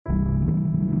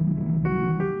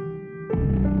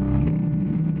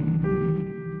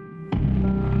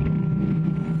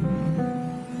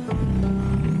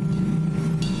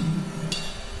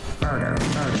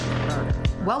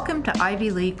Welcome to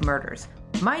Ivy League Murders.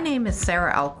 My name is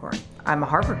Sarah Alcorn. I'm a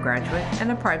Harvard graduate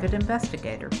and a private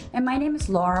investigator. And my name is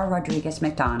Laura Rodriguez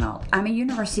McDonald. I'm a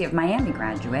University of Miami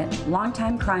graduate,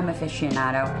 longtime crime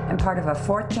aficionado, and part of a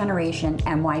fourth-generation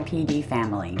NYPD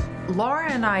family. Laura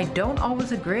and I don't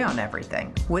always agree on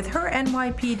everything. With her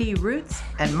NYPD roots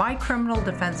and my criminal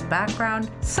defense background,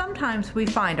 sometimes we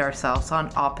find ourselves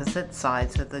on opposite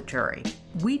sides of the jury.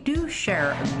 We do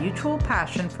share a mutual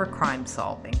passion for crime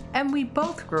solving, and we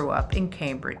both grew up in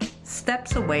Cambridge,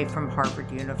 steps away from Harvard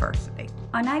University.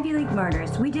 On Ivy League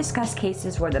Murders, we discuss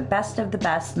cases where the best of the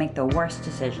best make the worst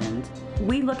decisions.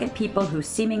 We look at people who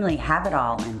seemingly have it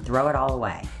all and throw it all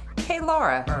away. Hey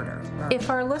Laura, if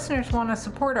our listeners want to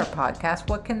support our podcast,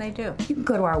 what can they do? You can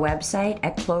go to our website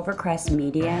at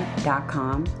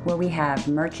clovercrestmedia.com, where we have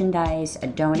merchandise, a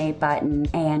donate button,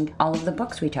 and all of the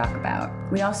books we talk about.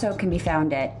 We also can be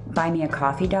found at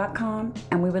buymeacoffee.com,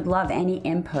 and we would love any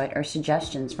input or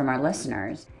suggestions from our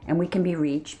listeners, and we can be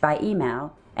reached by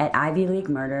email at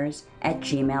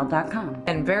ivyleaguemurders@gmail.com.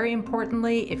 And very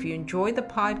importantly, if you enjoy the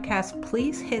podcast,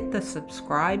 please hit the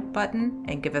subscribe button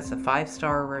and give us a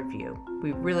 5-star review.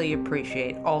 We really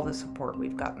appreciate all the support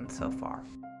we've gotten so far.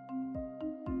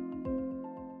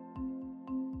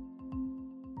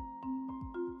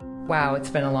 Wow, it's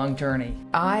been a long journey.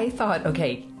 I thought,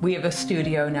 okay, we have a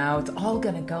studio now. It's all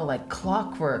going to go like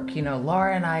clockwork. You know,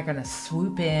 Laura and I are going to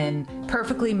swoop in,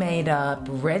 perfectly made up,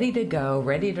 ready to go,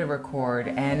 ready to record.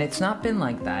 And it's not been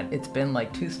like that. It's been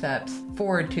like 2 steps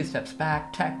forward, 2 steps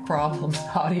back, tech problems,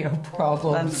 audio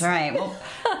problems. That's right. Well,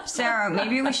 Sarah,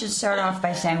 maybe we should start off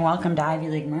by saying welcome to Ivy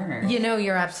League Murders. You know,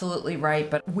 you're absolutely right,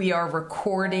 but we are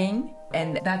recording.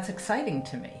 And that's exciting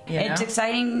to me. You know? It's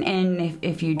exciting, and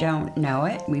if you don't know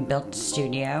it, we built a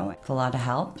studio with a lot of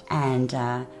help, and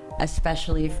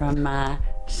especially from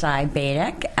Cy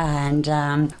Badek,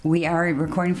 and we are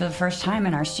recording for the first time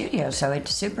in our studio, so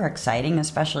it's super exciting,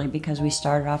 especially because we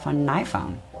started off on an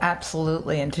iPhone.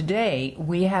 Absolutely, and today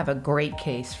we have a great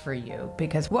case for you,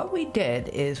 because what we did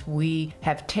is we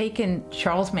have taken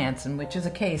Charles Manson, which is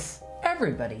a case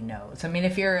everybody knows. I mean,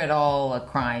 if you're at all a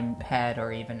crime head,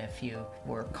 or even if you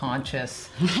were conscious,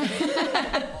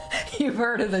 you've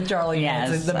heard of the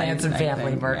Manson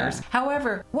family murders. Yeah.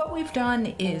 However, what we've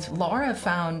done is Laura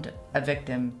found a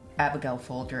victim. Abigail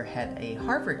Folger had a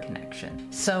Harvard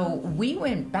connection. So we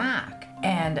went back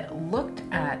and looked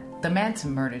at the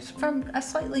Manson murders from a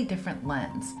slightly different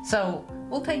lens. So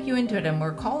we'll take you into it, and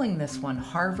we're calling this one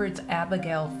Harvard's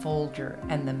Abigail Folger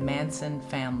and the Manson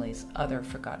family's other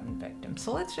forgotten victims.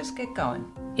 So let's just get going.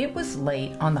 It was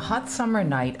late on the hot summer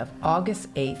night of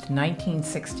August 8th,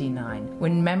 1969,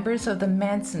 when members of the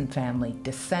Manson family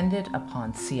descended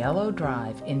upon Cielo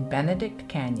Drive in Benedict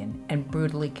Canyon and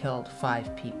brutally killed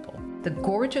 5 people. The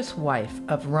gorgeous wife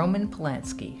of Roman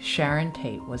Polanski, Sharon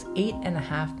Tate, was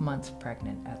 8.5 months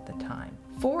pregnant at the time.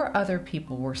 4 other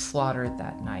people were slaughtered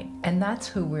that night, and that's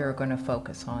who we're going to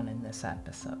focus on in this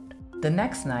episode. The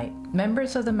next night,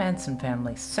 members of the Manson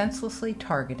family senselessly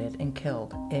targeted and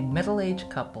killed a middle-aged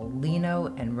couple,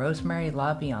 Lino and Rosemary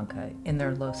LaBianca, in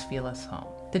their Los Feliz home.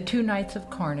 The 2 nights of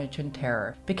carnage and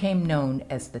terror became known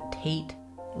as the Tate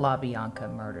LaBianca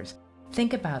murders.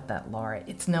 Think about that, Laura.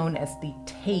 It's known as the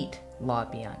Tate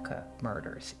LaBianca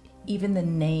murders. Even the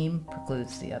name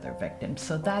precludes the other victims,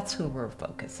 so that's who we're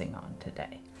focusing on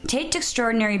today. Tate's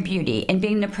extraordinary beauty and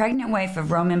being the pregnant wife of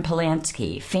Roman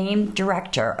Polanski, famed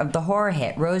director of the horror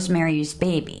hit Rosemary's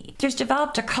Baby, there's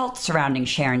developed a cult surrounding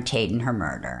Sharon Tate and her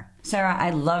murder. Sarah,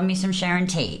 I love me some Sharon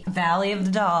Tate. Valley of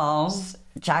the Dolls,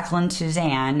 Jacqueline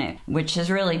Suzanne, which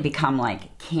has really become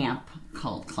like camp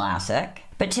cult classic.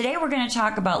 But today we're going to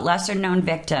talk about lesser-known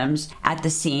victims at the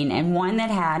scene, and one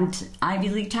that had Ivy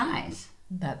League ties.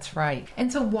 That's right.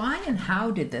 And so why and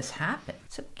how did this happen?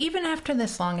 So even after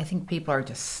this long, I think people are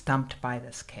just stumped by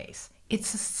this case.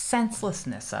 It's the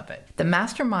senselessness of it. The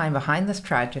mastermind behind this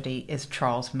tragedy is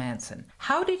Charles Manson.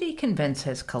 How did he convince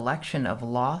his collection of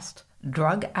lost,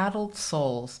 drug-addled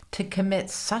souls to commit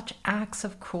such acts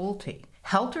of cruelty?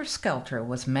 Helter Skelter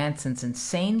was Manson's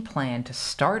insane plan to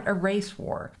start a race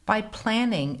war by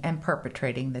planning and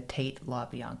perpetrating the Tate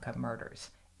LaBianca murders.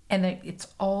 And it's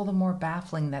all the more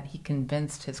baffling that he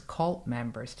convinced his cult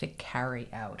members to carry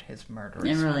out his murderous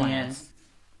plans. It really is.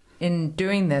 In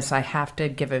doing this, I have to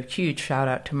give a huge shout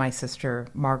out to my sister,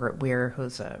 Margaret Weir,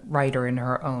 who's a writer in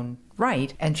her own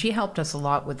write. And she helped us a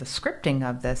lot with the scripting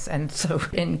of this. And so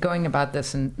in going about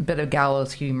this in a bit of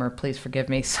gallows humor, please forgive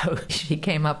me. So she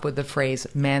came up with the phrase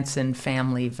Manson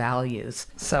family values.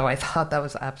 So I thought that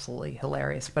was absolutely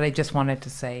hilarious. But I just wanted to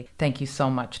say thank you so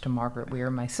much to Margaret Weir,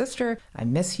 my sister. I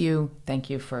miss you. Thank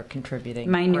you for contributing.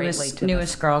 My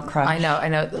newest girl crush. I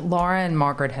know. Laura and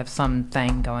Margaret have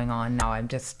something going on now. I'm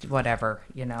just whatever,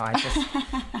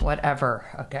 whatever.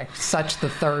 Okay, such the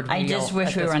third wheel. I just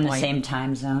wish we were in the same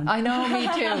time zone. I know, me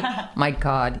too. My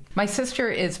God, my sister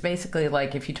is basically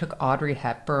like if you took Audrey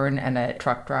Hepburn and a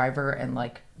truck driver and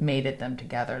like mated them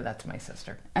together. That's my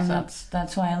sister. And so,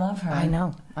 that's why I love her. I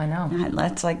know.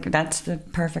 That's the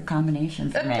perfect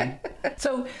combination for me.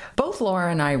 So both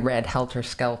Laura and I read Helter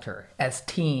Skelter as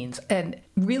teens, and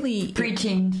really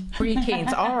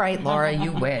pre-teens. All right, Laura,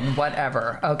 you win.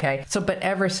 Whatever. Okay. So, but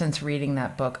ever since reading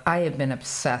that book, I have been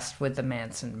obsessed with the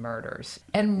Manson murders,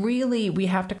 and really, we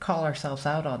have to call ourselves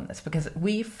out on this because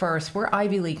we're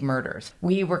Ivy League murders.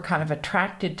 We were kind of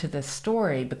attracted to this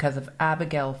story because of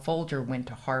Abigail Folger went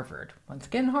to Harvard. Once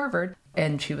again, Harvard.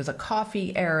 And she was a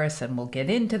coffee heiress, and we'll get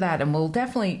into that. And we'll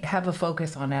definitely have a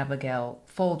focus on Abigail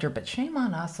Folger, but shame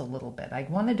on us a little bit. I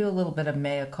want to do a little bit of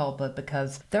mea culpa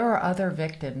because there are other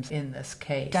victims in this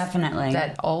case. Definitely.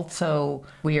 That also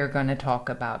we are going to talk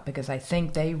about because I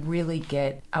think they really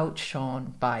get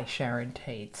outshone by Sharon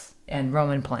Tate's and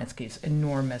Roman Polanski's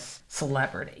enormous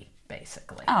celebrity.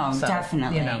 Basically. Oh, so,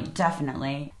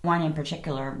 definitely. One in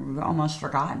particular, almost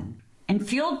forgotten. And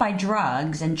fueled by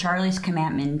drugs and Charlie's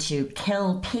commitment to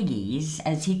kill piggies,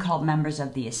 as he called members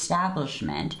of the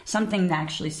establishment, something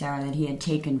actually, Sarah, that he had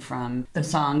taken from the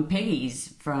song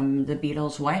Piggies from the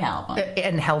Beatles' White Album.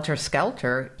 And Helter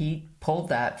Skelter, he pulled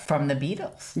that from the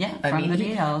Beatles. Yeah, from the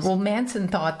Beatles. Well, Manson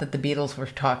thought that the Beatles were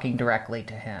talking directly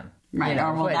to him. Right,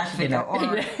 or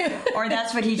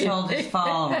that's what he told his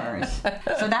followers.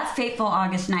 So that fateful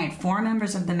August night, 4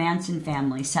 members of the Manson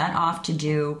family set off to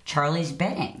do Charlie's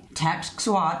bidding. Tex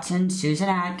Watson, Susan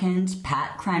Atkins,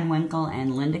 Pat Krenwinkel,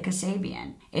 and Linda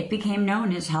Kasabian. It became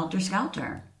known as Helter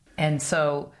Skelter. And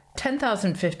so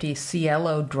 10,050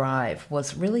 Cielo Drive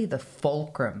was really the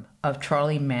fulcrum of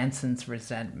Charlie Manson's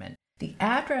resentment. The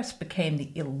address became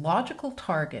the illogical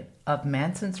target of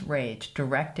Manson's rage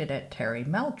directed at Terry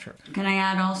Melcher. Can I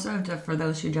add also, for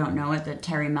those who don't know it, that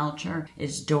Terry Melcher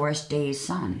is Doris Day's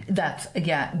son?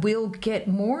 We'll get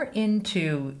more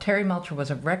into... Terry Melcher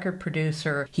was a record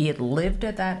producer. He had lived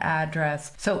at that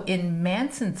address. So in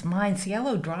Manson's mind,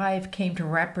 Cielo Drive came to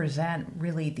represent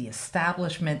really the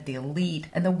establishment, the elite,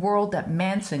 and the world that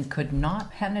Manson could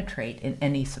not penetrate in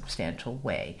any substantial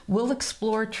way. We'll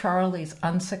explore Charlie's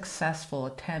unsuccessful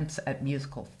attempts at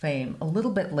musical fame a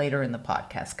little bit later in the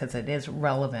podcast because it is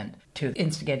relevant to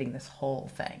instigating this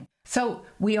whole thing. So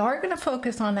we are going to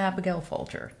focus on Abigail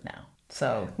Folger now.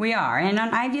 So we are. And on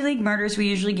Ivy League Murders, we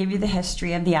usually give you the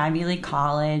history of the Ivy League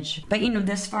college. But,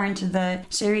 this far into the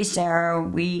series, Sarah,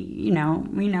 we know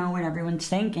what everyone's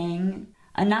thinking.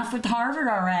 Enough with Harvard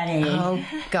already. Oh,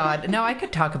 God. No, I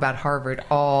could talk about Harvard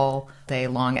all day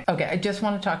long. Okay, I just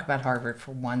want to talk about Harvard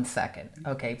for 1 second,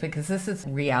 okay? Because this is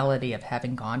reality of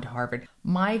having gone to Harvard.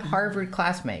 My Harvard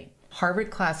classmate, Harvard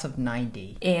class of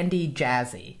 90, Andy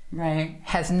Jassy, right,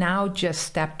 has now just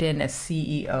stepped in as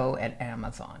CEO at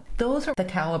Amazon. Those are the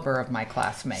caliber of my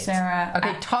classmates. Sarah.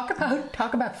 Okay, talk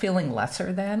about feeling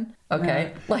lesser than.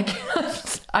 Okay,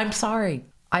 right. I'm sorry.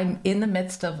 I'm in the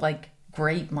midst of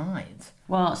great minds.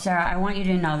 Well, Sarah, I want you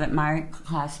to know that my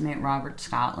classmate, Robert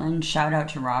Scotland, shout out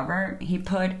to Robert, he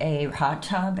put a hot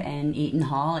tub in Eaton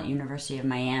Hall at University of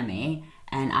Miami,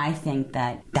 and I think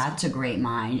that that's a great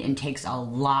mind and takes a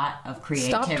lot of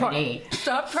creativity.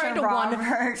 Stop trying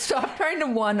to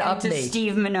one-up me.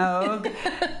 Steve Minogue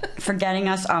for getting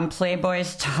us on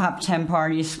Playboy's top 10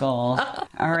 party schools.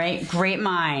 All right, great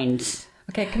minds.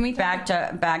 Okay, can we back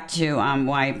to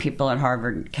why people at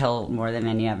Harvard kill more than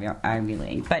any of your Ivy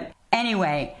League. But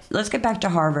anyway, let's get back to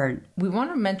Harvard. We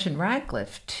want to mention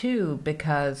Radcliffe too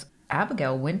because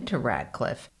Abigail went to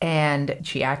Radcliffe and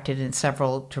she acted in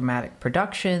several dramatic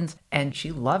productions and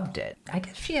she loved it. I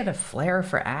guess she had a flair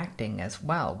for acting as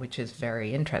well, which is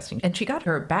very interesting. And she got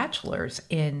her bachelor's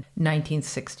in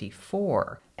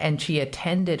 1964 and she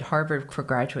attended Harvard for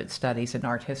graduate studies in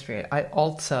art history. I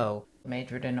also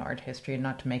majored in art history, and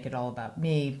not to make it all about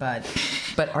me, but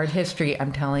art history,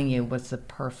 I'm telling you, was the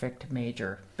perfect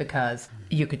major because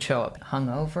you could show up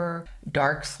hungover,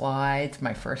 dark slides.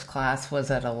 My first class was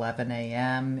at 11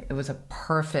 a.m. It was a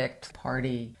perfect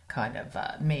party kind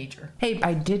of major. Hey,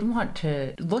 I did want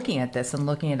to, looking at this and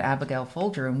looking at Abigail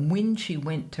Folger, and when she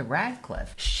went to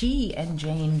Radcliffe, she and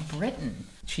Jane Britton,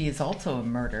 she is also a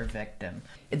murder victim.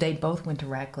 They both went to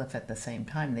Radcliffe at the same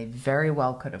time. They very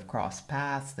well could have crossed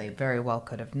paths. They very well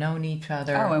could have known each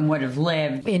other. Oh, and would have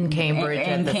lived in Cambridge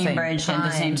at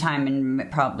the same time, and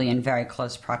probably in very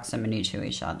close proximity to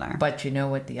each other. But you know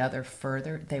what? The other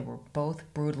further, they were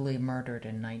both brutally murdered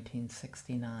in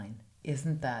 1969.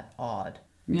 Isn't that odd?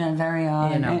 Yeah, very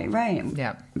odd. You know, right.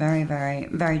 Yeah. Very, very,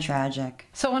 very tragic.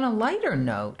 So on a lighter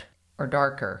note, or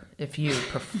darker, if you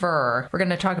prefer, we're going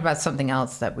to talk about something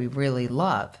else that we really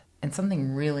love and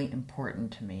something really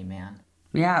important to me, man.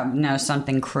 Yeah, no,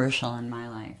 something crucial in my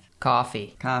life.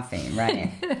 Coffee. Coffee,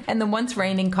 right. And the once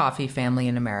reigning coffee family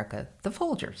in America, the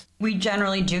Folgers. We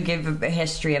generally do give a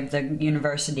history of the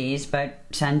universities, but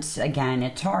since, again,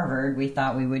 it's Harvard, we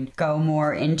thought we would go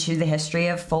more into the history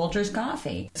of Folgers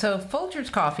Coffee. So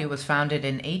Folgers Coffee was founded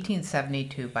in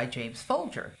 1872 by James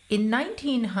Folger. In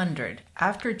 1900,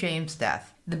 after James'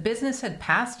 death, the business had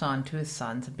passed on to his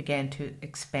sons and began to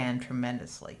expand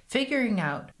tremendously. Figuring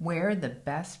out where the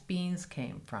best beans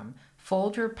came from,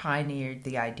 Folger pioneered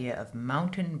the idea of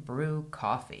mountain brew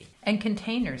coffee and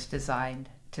containers designed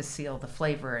to seal the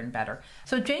flavor in better.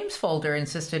 So James Folger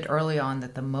insisted early on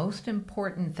that the most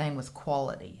important thing was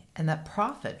quality and that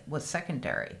profit was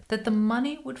secondary, that the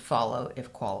money would follow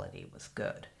if quality was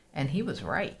good. And he was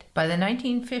right. By the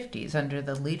 1950s, under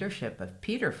the leadership of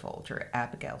Peter Folger,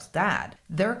 Abigail's dad,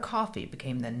 their coffee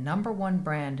became the #1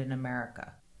 brand in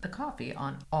America. The coffee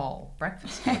on all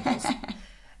breakfast tables.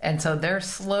 And so their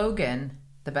slogan,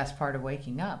 the best part of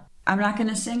waking up. I'm not going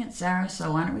to sing it, Sarah,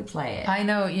 so why don't we play it? I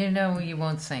know you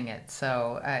won't sing it,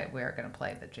 so we're going to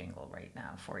play the jingle right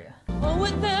now for you. Oh,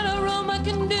 what that aroma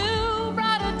can do,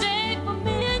 brighter day for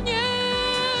me and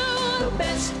you. The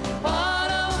best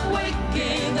part of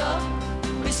waking up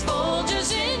is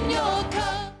Folgers in your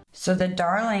cup. So the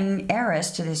darling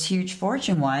heiress to this huge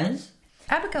fortune was...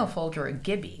 Abigail Folger, or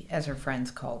Gibby, as her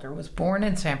friends called her, was born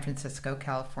in San Francisco,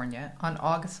 California on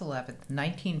August 11th,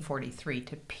 1943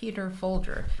 to Peter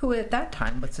Folger, who at that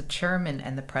time was the chairman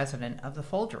and the president of the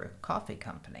Folger Coffee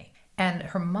Company. And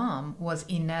her mom was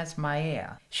Inez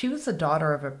Maea. She was the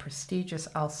daughter of a prestigious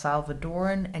El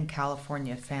Salvadoran and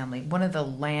California family, one of the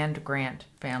land grant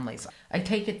families. I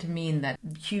take it to mean that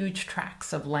huge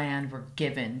tracts of land were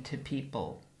given to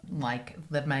people like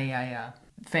the Maea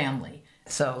family.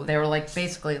 So they were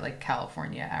basically like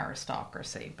California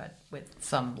aristocracy, but with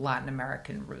some Latin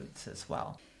American roots as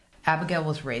well. Abigail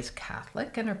was raised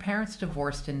Catholic, and her parents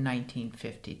divorced in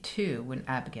 1952 when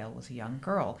Abigail was a young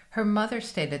girl. Her mother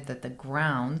stated that the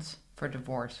grounds for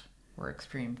divorce were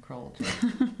extreme cruelty.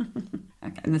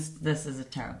 Okay, this is a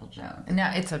terrible joke. No,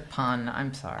 it's a pun.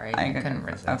 I'm sorry. I couldn't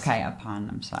resist. Okay, a pun.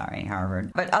 I'm sorry,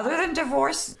 Harvard. But other than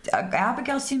divorce,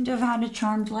 Abigail seemed to have had a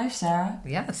charmed life, Sarah.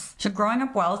 Yes. So growing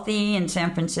up wealthy in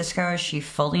San Francisco, she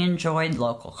fully enjoyed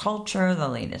local culture, the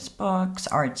latest books,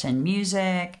 arts and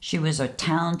music. She was a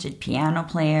talented piano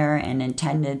player and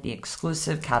attended the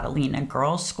exclusive Catalina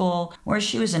Girls' School, where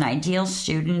she was an ideal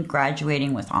student,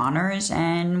 graduating with honors,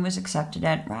 and was accepted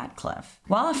at Radcliffe.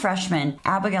 While a freshman,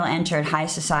 Abigail entered high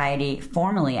society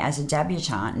formally as a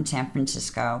debutante in San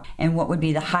Francisco in what would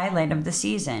be the highlight of the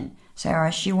season.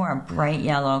 Sarah, she wore a bright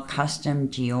yellow custom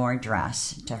Dior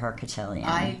dress to her cotillion.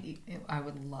 I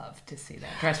would love to see that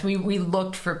dress. We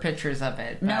looked for pictures of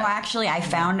it. No, actually, I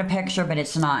found a picture, but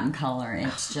it's not in color.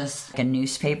 It's just a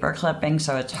newspaper clipping,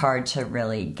 so it's hard to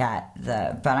really get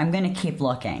But I'm going to keep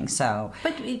looking. So,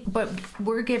 but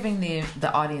we're giving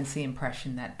the audience the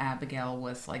impression that Abigail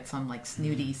was like some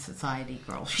snooty society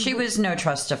girl. She was no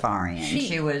Trustafarian.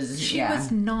 She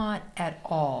was not at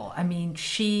all. I mean,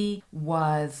 she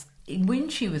was. When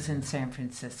she was in San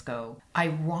Francisco,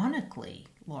 ironically,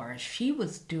 Laura, she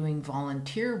was doing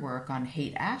volunteer work on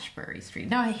Haight-Ashbury Street.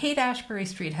 Now, Haight-Ashbury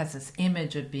Street has this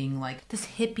image of being like this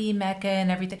hippie mecca and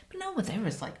everything. But no, there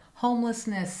was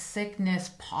homelessness,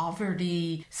 sickness,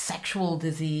 poverty, sexual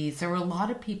disease. There were a lot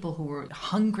of people who were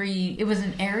hungry. It was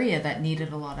an area that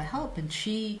needed a lot of help. And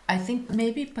she, I think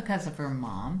maybe because of her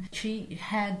mom, she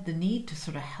had the need to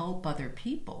sort of help other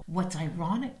people. What's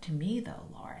ironic to me, though,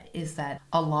 Laura, is that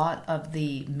a lot of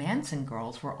the Manson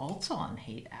girls were also on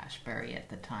Haight-Ashbury at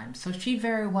the time. So she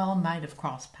very well might have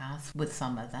crossed paths with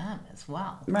some of them as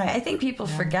well. Right. I think people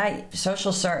forget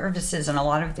social services and a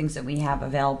lot of things that we have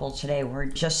available today were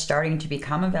just starting to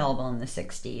become available in the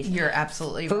 60s. You're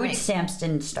absolutely Food right. stamps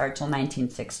didn't start till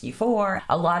 1964.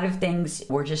 A lot of things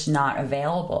were just not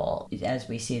available as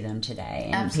we see them today.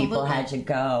 And Absolutely. people had to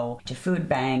go to food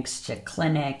banks, to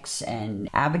clinics, and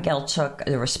Abigail took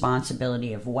the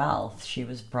responsibility of wealth. She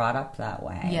was brought up that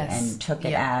way and took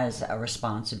it as a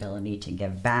responsibility to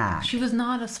give back. She was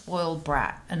not a spoiled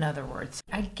brat, in other words.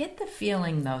 I get the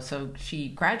feeling, though, so she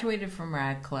graduated from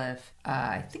Radcliffe.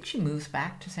 I think she moves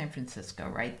back to San Francisco,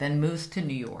 right? Then moves to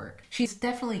New York. She's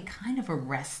definitely kind of a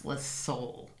restless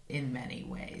soul in many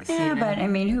ways. Yeah, you know? but I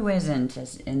mean, who isn't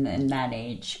in that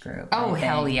age group? Oh,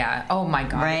 hell yeah. Oh, my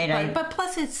God. Right? But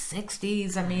plus it's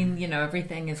 60s. I mean, you know,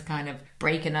 everything is kind of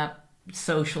breaking up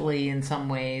socially in some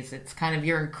ways. It's kind of,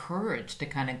 you're encouraged to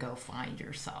kind of go find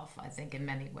yourself, I think, in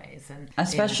many ways. And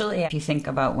especially if you think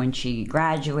about when she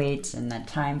graduates and that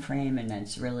time frame, and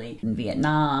it's really in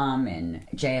Vietnam, and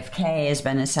JFK has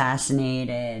been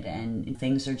assassinated, and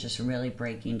things are just really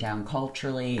breaking down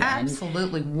culturally.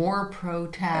 Absolutely. War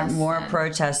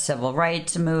protests. Civil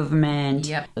rights movement.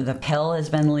 Yep. The pill has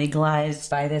been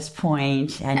legalized by this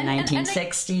point in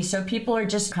 1960. So people are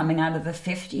just coming out of the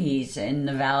 50s, and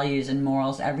the values and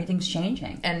morals, everything's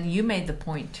changing. And you made the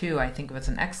point too, I think it was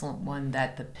an excellent one,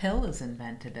 that the pill is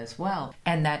invented as well,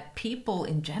 and that people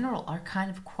in general are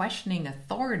kind of questioning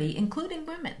authority, including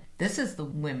women. This is the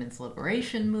women's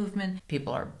liberation movement.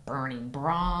 People are burning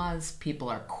bras. People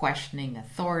are questioning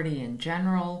authority in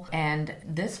general. And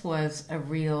this was a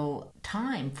real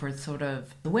time for sort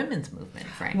of the women's movement,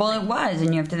 frankly. Well, it was.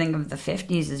 And you have to think of the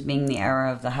 50s as being the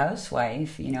era of the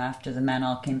housewife, you know, after the men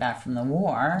all came back from the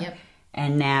war. Yep.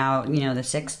 And now, you know, the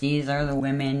 60s are the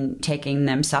women taking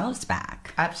themselves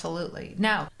back. Absolutely.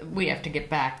 Now, we have to get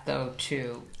back, though,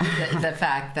 to the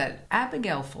fact that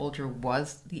Abigail Folger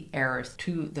was the heiress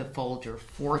to the Folger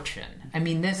fortune. I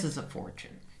mean, this is a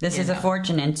fortune. This is a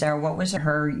fortune. And Sarah, what was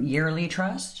her yearly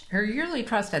trust? Her yearly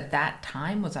trust at that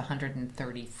time was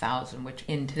 $130,000, which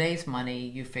in today's money,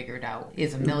 you figured out,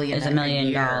 is $1 million. Is $1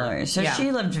 million. So yeah.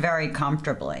 she lived very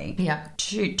comfortably. Yeah.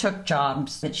 She took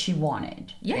jobs that she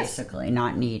wanted, basically,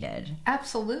 not needed.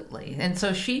 Absolutely. And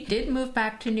so she did move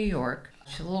back to New York.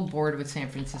 She's a little bored with San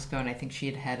Francisco, and I think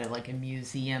she had a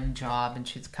museum job, and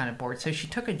she's kind of bored. So she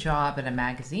took a job at a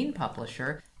magazine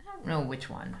publisher. I don't know which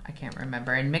one, I can't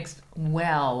remember, and mixed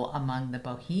well among the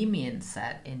bohemian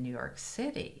set in New York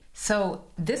City. So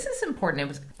this is important. It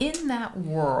was in that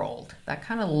world, that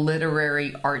kind of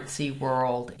literary, artsy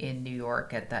world in New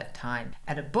York at that time,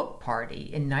 at a book party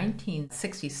in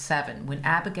 1967 when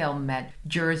Abigail met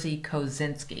Jerzy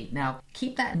Kosinski. Now,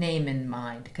 keep that name in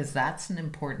mind because that's an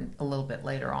important a little bit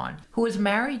later on, who was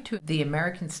married to the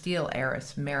American Steel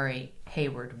heiress Mary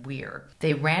Hayward Weir.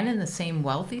 They ran in the same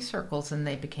wealthy circles and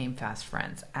they became fast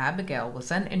friends. Abigail was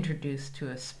then introduced to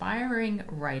aspiring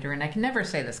writer, and I can never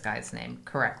say this guy's name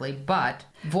correctly, but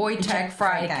Wojtek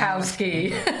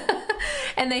Frykowski.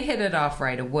 And they hit it off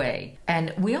right away.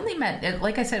 And we only met,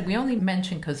 like I said, we only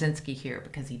mentioned Kosinski here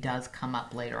because he does come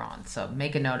up later on. So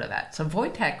make a note of that. So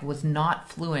Wojtek was not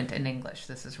fluent in English.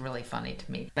 This is really funny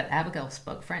to me. But Abigail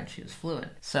spoke French. She was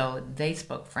fluent. So they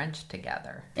spoke French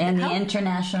together. And the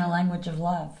international language of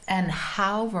love. And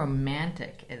how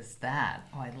romantic is that?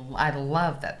 Oh, I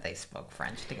love that they spoke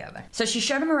French together. So she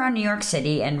showed him around New York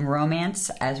City, and romance,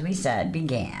 as we said,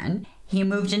 began. He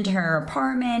moved into her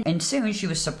apartment, and soon she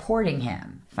was supporting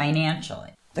him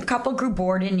financially. The couple grew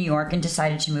bored in New York and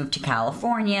decided to move to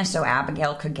California so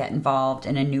Abigail could get involved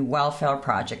in a new welfare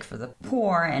project for the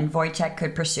poor, and Wojtek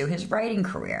could pursue his writing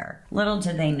career. Little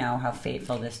did they know how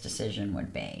fateful this decision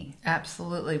would be.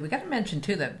 Absolutely. We got to mention,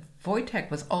 too, that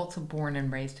Wojtek was also born and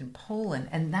raised in Poland,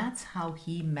 and that's how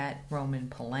he met Roman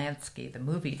Polanski, the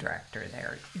movie director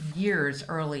there, years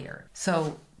earlier.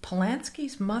 So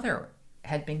Polanski's mother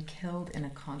had been killed in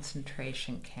a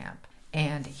concentration camp,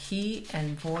 and he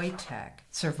and Wojtek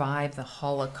survived the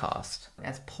Holocaust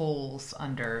as Poles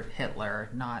under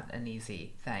Hitler. Not an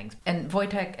easy thing. And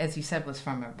Wojtek, as you said, was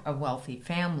from a wealthy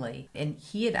family, and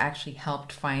he had actually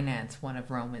helped finance one of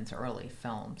Roman's early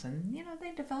films, and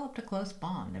they developed a close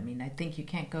bond. I mean, I think you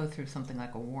can't go through something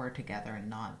like a war together and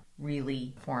not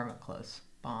really form a close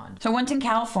bond. So once in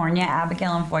California,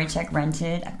 Abigail and Wojtek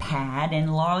rented a pad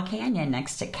in Laurel Canyon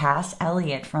next to Cass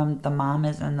Elliot from The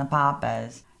Mamas and the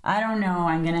Papas. I don't know,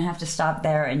 I'm going to have to stop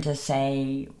there and just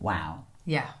say, wow.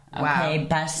 Yeah. Wow. Okay,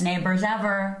 best neighbors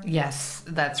ever. Yes,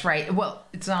 that's right. Well,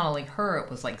 it's not only her, it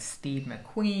was like Steve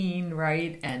McQueen,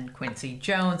 right? And Quincy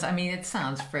Jones. I mean, it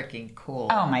sounds freaking cool.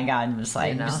 Oh my God, it was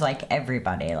like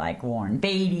everybody, like Warren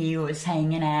Beatty was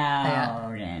hanging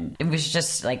out, and it was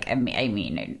just like, I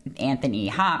mean, Anthony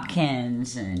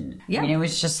Hopkins, and I mean, it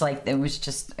was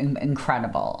just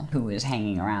incredible who was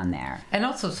hanging around there. And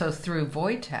also, so through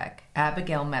Wojtek,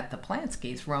 Abigail met the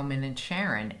Planskys, Roman and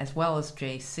Sharon, as well as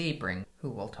Jay Sebring, who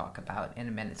we'll talk about in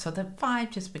a minute. So the five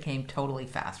just became totally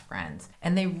fast friends.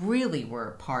 And they really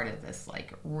were part of this,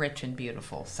 like, rich and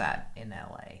beautiful set in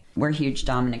L.A. We're huge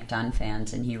Dominic Dunn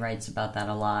fans, and he writes about that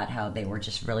a lot, how they were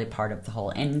just really part of the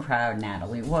whole in crowd.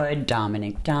 Natalie Wood,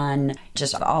 Dominic Dunn,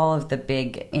 just all of the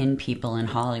big in people in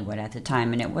Hollywood at the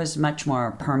time. And it was much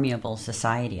more permeable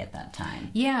society at that time.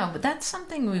 Yeah, but that's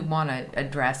something we want to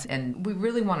address. And we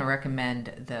really want to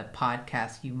recommend the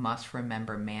podcast, You Must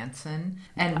Remember Manson.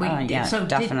 And we so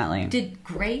definitely. Did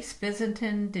Grace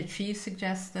Bisenton, did she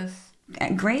suggest this?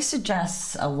 Grace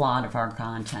suggests a lot of our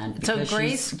content. So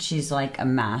Grace, she's like a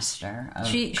master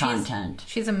of content.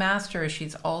 She's a master.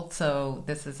 She's also,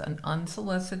 this is an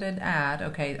unsolicited ad.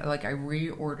 Okay, like I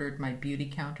reordered my Beauty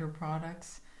Counter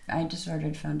products. I just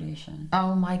ordered foundation.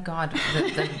 Oh my God,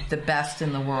 the best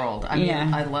in the world. I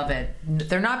mean, I love it.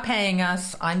 They're not paying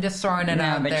us. I'm just throwing it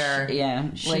out there.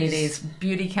 Ladies,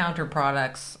 Beauty Counter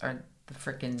products are the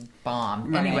freaking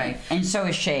bomb. Right. Anyway. And so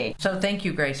is she. So thank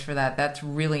you, Grace, for that. That's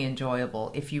really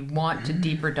enjoyable. If you want to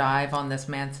deeper dive on this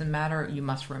Manson matter, You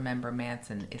Must Remember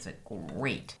Manson is a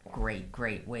great, great,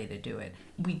 great way to do it.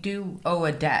 We do owe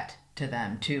a debt to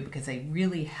them too, because they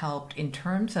really helped in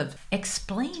terms of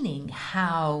explaining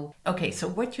how, okay, so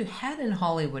what you had in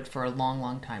Hollywood for a long,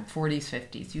 long time, 40s,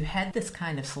 50s, you had this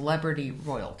kind of celebrity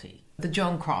royalty. The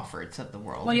Joan Crawfords of the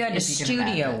world. Well, you had a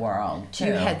studio world, too.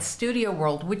 You had studio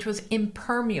world, which was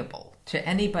impermeable to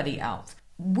anybody else.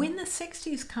 When the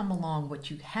 60s come along, what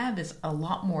you have is a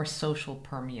lot more social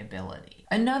permeability.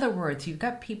 In other words, you've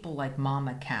got people like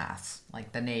Mama Cass,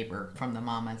 like the neighbor from the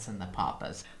Mamas and the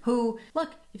Papas, who,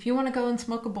 look, if you want to go and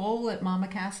smoke a bowl at Mama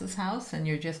Cass's house and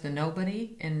you're just a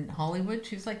nobody in Hollywood,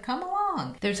 she's like, come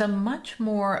along. There's a much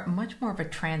more of a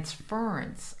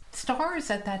transference. Stars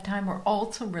at that time were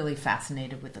also really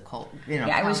fascinated with the culture.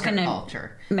 I was going to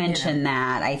mention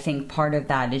that. I think part of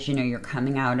that is, you're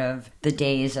coming out of the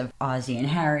days of Ozzie and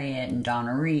Harriet and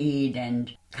Donna Reed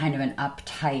and kind of an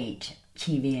uptight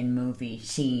TV and movie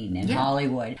scene in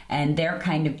Hollywood. And they're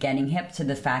kind of getting hip to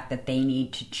the fact that they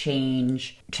need to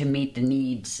change to meet the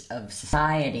needs of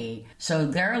society. So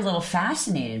they're a little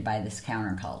fascinated by this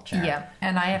counterculture. Yeah,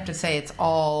 and I have to say it's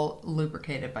all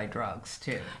lubricated by drugs,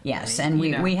 too. Yes, and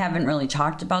we haven't really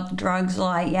talked about the drugs a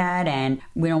lot yet, and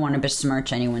we don't want to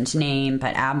besmirch anyone's name,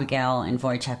 but Abigail and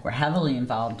Wojtek were heavily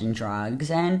involved in drugs,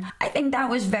 and I think that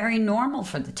was very normal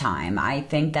for the time. I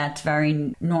think that's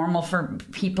very normal for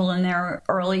people in their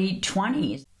early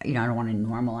 20s. I don't want to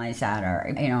normalize that,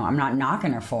 or, I'm not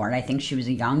knocking her for it. I think she was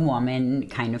a young woman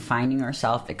kind of finding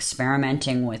herself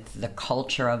experimenting with the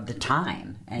culture of the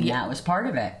time, and that was part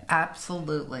of it.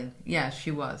 Absolutely. Yeah, she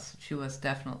was. She was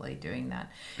definitely doing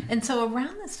that. And so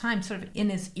around this time, sort of in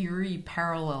his eerie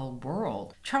parallel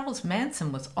world, Charles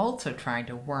Manson was also trying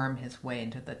to worm his way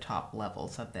into the top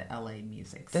levels of the LA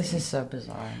music scene. This is so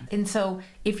bizarre. And so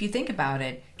if you think about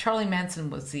it, Charlie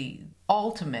Manson was the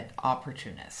ultimate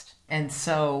opportunist. And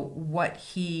so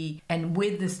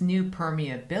with this new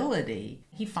permeability,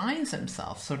 he finds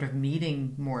himself sort of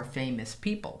meeting more famous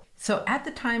people. So at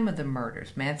the time of the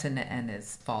murders, Manson and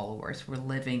his followers were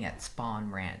living at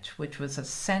Spahn Ranch, which was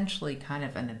essentially kind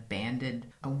of an abandoned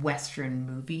Western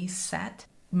movie set.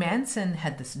 Manson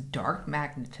had this dark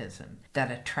magnetism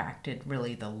that attracted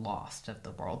really the lost of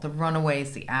the world, the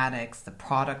runaways, the addicts, the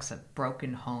products of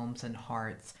broken homes and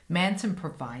hearts. Manson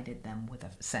provided them with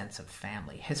a sense of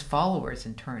family. His followers,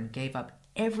 in turn, gave up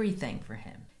everything for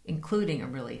him, including a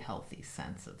really healthy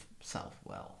sense of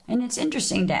self-will. And it's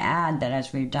interesting to add that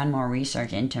as we've done more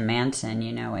research into Manson,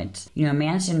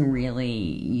 Manson really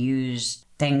used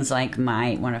things like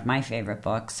one of my favorite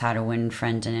books, How to Win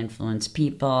Friends and Influence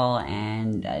People,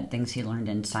 and things he learned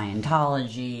in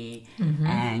Scientology,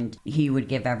 and he would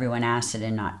give everyone acid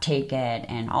and not take it,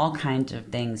 and all kinds of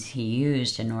things he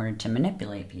used in order to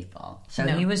manipulate people. So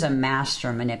he was a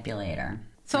master manipulator.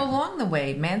 So along the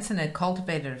way, Manson had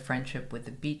cultivated a friendship with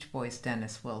the Beach Boys'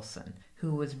 Dennis Wilson,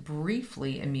 who was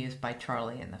briefly amused by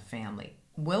Charlie and the family.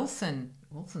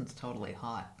 Wilson's totally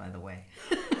hot, by the way.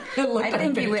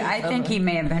 I think he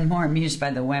may have been more amused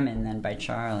by the women than by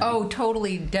Charlie. Oh,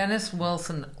 totally. Dennis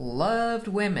Wilson loved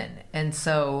women. And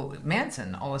so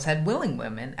Manson always had willing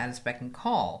women at his beck and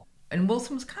call. And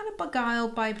Wilson was kind of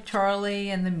beguiled by Charlie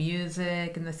and the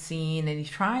music and the scene, and he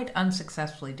tried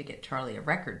unsuccessfully to get Charlie a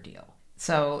record deal.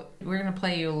 So we're going to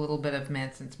play you a little bit of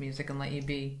Manson's music and let you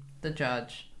be the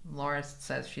judge. Laura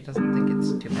says she doesn't think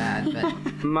it's too bad, but...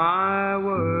 My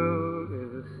world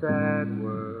is a sad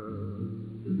world.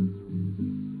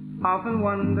 Often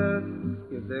wondered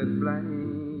if there's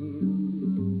blame.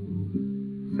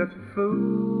 Such a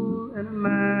fool in a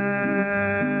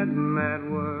mad,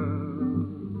 mad world.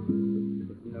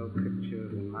 With no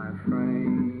pictures in my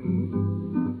frame.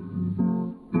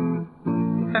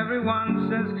 Everyone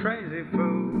says crazy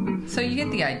fool. So you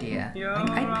get the idea. Like,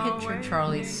 I picture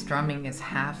Charlie strumming his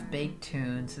half-baked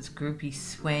tunes, his groupie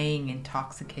swaying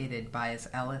intoxicated by his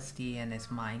LSD and his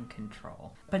mind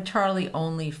control. But Charlie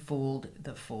only fooled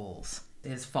the fools,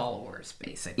 his followers,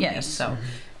 basically. Yes. So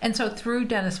through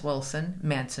Dennis Wilson,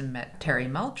 Manson met Terry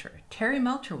Melcher. Terry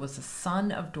Melcher was the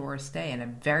son of Doris Day and a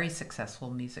very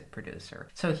successful music producer.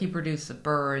 So he produced the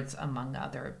Byrds, among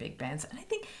other big bands. And I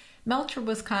think Melcher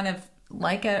was kind of,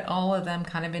 like all of them,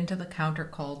 kind of into the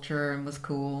counterculture and was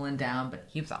cool and down, but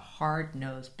he was a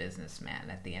hard-nosed businessman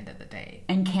at the end of the day.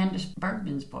 And Candace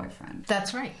Bergman's boyfriend.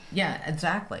 That's right. Yeah,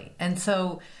 exactly. And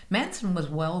so Manson was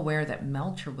well aware that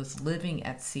Melcher was living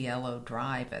at Cielo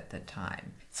Drive at the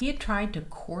time. He had tried to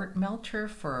court Melcher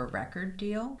for a record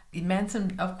deal.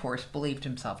 Manson, of course, believed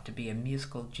himself to be a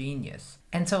musical genius.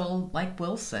 And so, like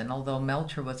Wilson, although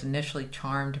Melcher was initially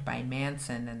charmed by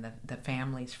Manson and the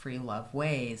family's free love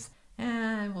ways,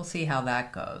 we'll see how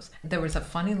that goes. There was a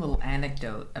funny little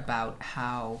anecdote about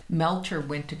how Melcher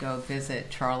went to go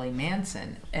visit Charlie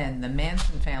Manson, and the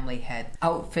Manson family had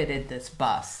outfitted this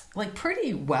bus, like,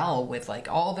 pretty well with, like,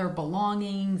 all their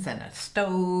belongings and a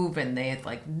stove, and they had,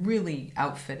 like, really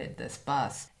outfitted this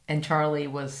bus. And Charlie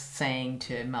was saying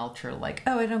to Melcher, like,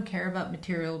 oh, I don't care about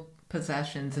material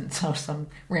possessions. And so some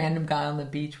random guy on the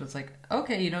beach was like,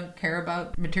 okay, you don't care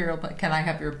about material, but can I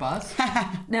have your bus?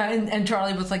 No, and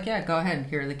Charlie was like, yeah, go ahead,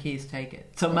 here are the keys, take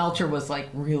it. So Melcher was like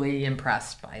really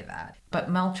impressed by that. But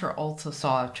Melcher also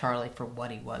saw Charlie for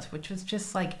what he was, which was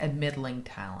just like a middling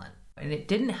talent. And it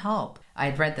didn't help,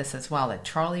 I'd read this as well, that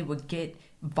Charlie would get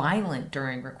violent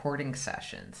during recording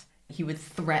sessions. He would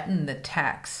threaten the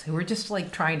techs who were just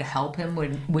like trying to help him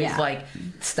with like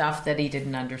stuff that he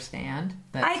didn't understand.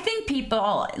 I think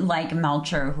people like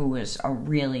Melcher, who was a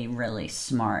really, really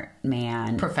smart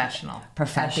man. Professional.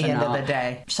 At the end of the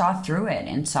day. Saw through it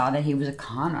and saw that he was a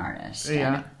con artist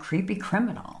and a creepy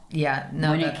criminal. Yeah.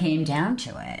 When it came down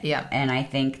to it. Yeah. And I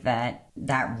think that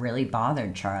really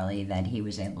bothered Charlie, that he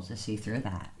was able to see through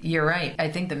that. You're right. I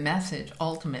think the message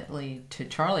ultimately to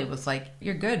Charlie was like,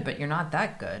 you're good, but you're not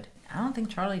that good. I don't think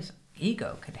Charlie's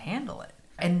ego could handle it.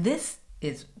 And this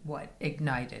is what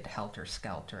ignited Helter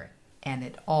Skelter, and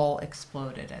it all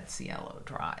exploded at Cielo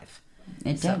Drive.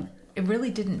 It did. It really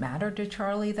didn't matter to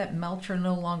Charlie that Melcher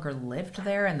no longer lived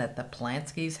there and that the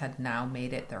Polanskis had now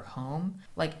made it their home.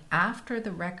 Like, after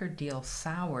the record deal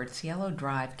soured, Cielo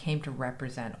Drive came to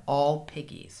represent all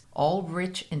piggies, all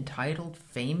rich, entitled,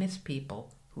 famous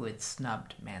people who had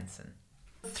snubbed Manson.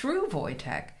 Through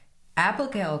Wojtek,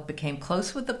 Abigail became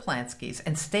close with the Polanskis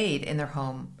and stayed in their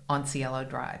home on Cielo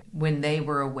Drive when they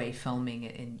were away filming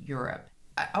in Europe.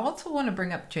 I also want to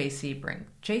bring up Jay Sebring.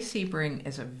 Jay Sebring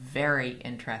is a very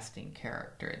interesting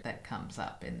character that comes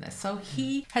up in this. So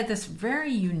he had this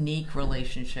very unique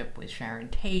relationship with Sharon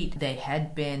Tate. They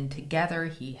had been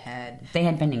together. They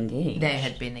had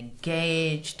been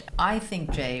engaged. I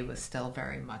think Jay was still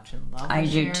very much in love with I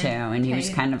do Sharon too. And Tate. he was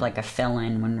kind of like a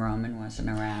fill-in when Roman wasn't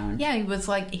around. Yeah, he was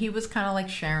kind of like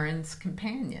Sharon's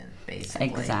companion, basically.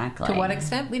 Exactly. To what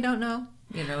extent, we don't know.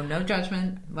 No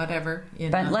judgment, whatever.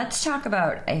 But let's talk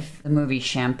about the movie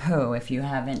Shampoo. If you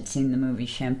haven't seen the movie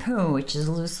Shampoo, which is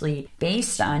loosely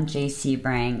based on Jay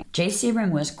Sebring. Jay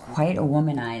Sebring was quite a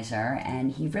womanizer,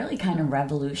 and he really kind of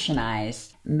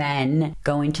revolutionized men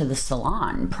going to the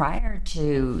salon. Prior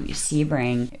to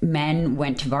Sebring, men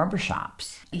went to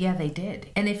barbershops. Yeah, they did.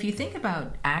 And if you think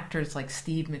about actors like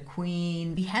Steve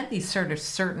McQueen, he had these sort of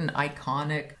certain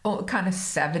iconic, kind of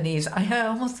 70s. I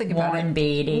almost think about Warren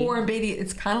Beatty. Warren Beatty.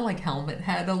 It's kind of like Helmet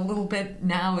Head a little bit.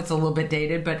 Now it's a little bit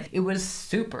dated, but it was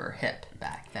super hip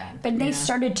back then. But they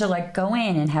started to go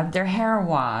in and have their hair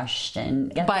washed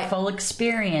and get the full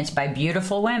experience by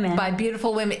beautiful women.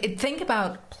 Think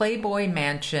about Playboy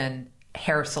Mansion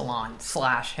hair salon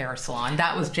 / hair salon.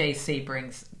 That was Jay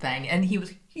Sebring's thing. And he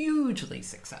was hugely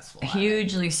successful.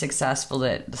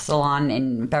 The salon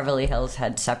in Beverly Hills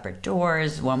had separate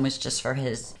doors. One was just for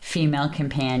his female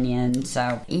companion.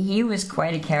 So he was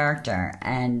quite a character.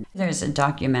 And there's a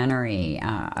documentary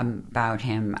about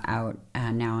him out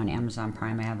now on Amazon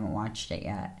Prime. I haven't watched it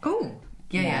yet. Ooh.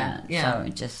 Yeah. So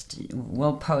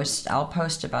I'll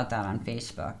post about that on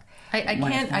Facebook.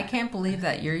 I can't believe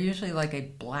that. You're usually like a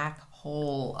black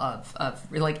hole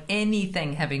of like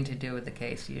anything having to do with the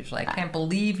case. Usually, I can't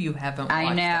believe you haven't watched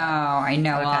I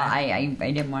know. Okay. Well,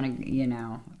 I didn't want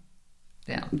to,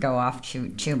 go off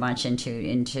too much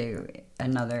into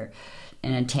another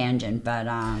in a tangent, but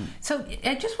So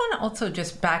I just want to also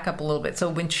just back up a little bit. So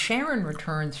when Sharon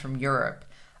returns from Europe,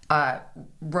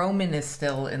 Roman is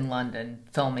still in London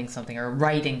filming something or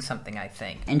writing something, I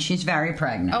think. and she's very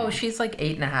pregnant. Oh, she's like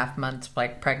 8.5 months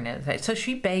pregnant. So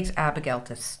she begs Abigail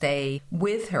to stay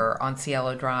with her on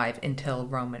Cielo Drive until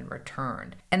Roman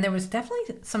returned. And there was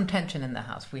definitely some tension in the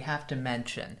house, we have to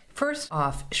mention. First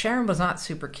off, Sharon was not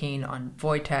super keen on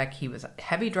Wojtek. He was a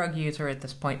heavy drug user at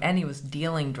this point, and he was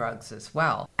dealing drugs as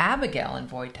well. Abigail and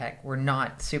Wojtek were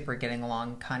not super getting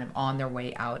along, kind of on their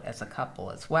way out as a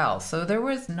couple as well. So there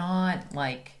was not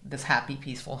like this happy,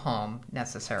 peaceful home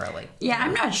necessarily. Yeah,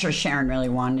 I'm not sure Sharon really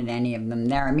wanted any of them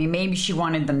there. I mean, maybe she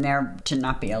wanted them there to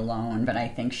not be alone, but I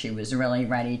think she was really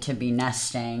ready to be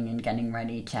nesting and getting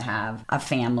ready to have a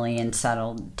family and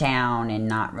settle down and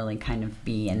not really kind of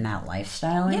be in that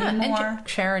lifestyle anymore. And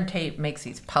Sharon Tate makes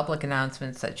these public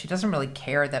announcements that she doesn't really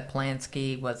care that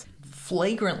Polanski was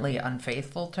flagrantly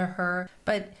unfaithful to her,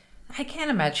 but I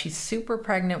can't imagine. She's super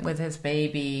pregnant with his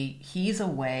baby. He's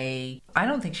away. I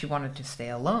don't think she wanted to stay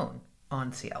alone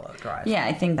on Cielo Drive. Yeah,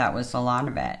 I think that was a lot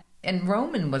of it. And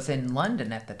Roman was in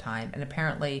London at the time and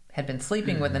apparently had been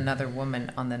sleeping with another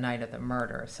woman on the night of the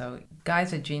murder. So,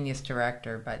 guy's a genius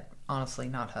director, but honestly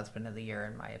not husband of the year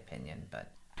in my opinion.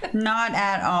 But Not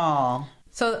at all.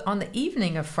 So on the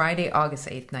evening of Friday, August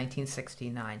 8th,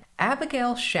 1969,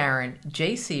 Abigail, Sharon,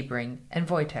 Jay Sebring, and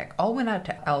Wojtek all went out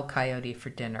to El Coyote for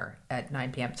dinner at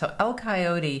 9 p.m. So El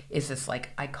Coyote is this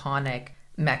like iconic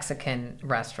Mexican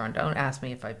restaurant. Don't ask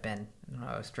me if I've been.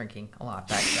 I was drinking a lot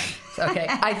back then. Okay,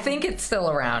 I think it's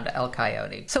still around, El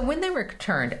Coyote. So when they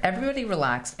returned, everybody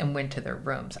relaxed and went to their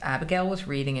rooms. Abigail was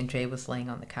reading and Jay was laying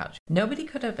on the couch. Nobody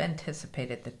could have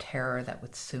anticipated the terror that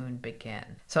would soon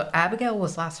begin. So Abigail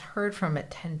was last heard from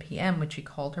at 10 p.m. when she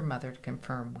called her mother to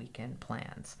confirm weekend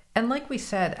plans. And like we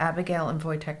said, Abigail and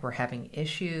Wojtek were having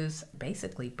issues,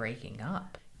 basically breaking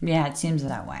up. Yeah, it seems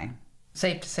that way.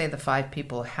 Safe to say the 5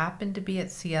 people who happened to be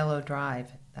at Cielo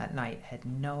Drive that night had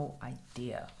no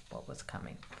idea what was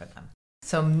coming for them.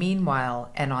 So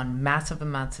meanwhile, and on massive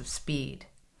amounts of speed,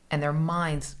 and their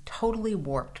minds totally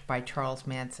warped by Charles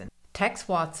Manson, Tex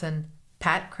Watson,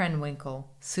 Pat Krenwinkel,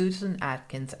 Susan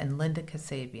Atkins, and Linda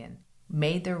Kasabian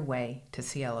made their way to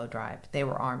Cielo Drive. They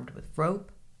were armed with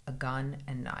rope, a gun,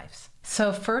 and knives.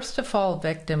 So first to fall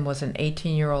victim was an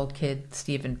 18-year-old kid,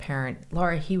 Stephen Parent.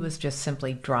 Laura, he was just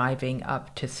simply driving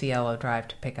up to Cielo Drive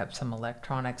to pick up some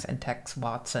electronics, and Tex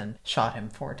Watson shot him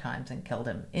 4 times and killed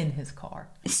him in his car.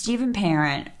 Stephen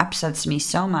Parent upsets me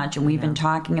so much, and we've been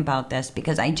talking about this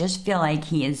because I just feel like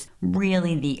he is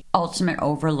really the ultimate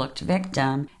overlooked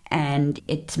victim. And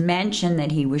it's mentioned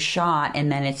that he was shot,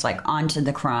 and then it's like onto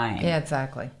the crime. Yeah,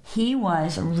 exactly. He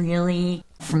was really,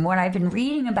 from what I've been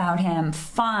reading about him,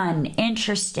 fun,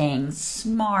 interesting,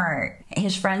 smart.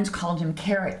 His friends called him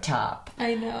Carrot Top.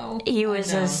 I know. He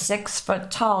was a 6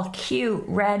 foot tall, cute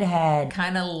redhead.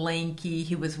 Kind of lanky.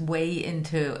 He was way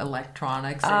into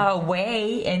electronics.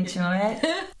 Way into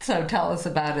it. So tell us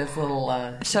about his little...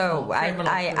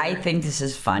 I think this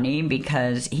is funny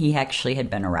because he actually had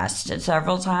been arrested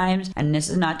several times. And this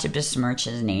is not to besmirch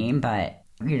his name, but...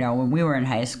 You know, when we were in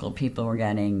high school, people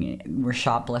were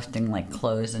shoplifting like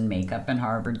clothes and makeup in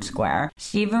Harvard Square.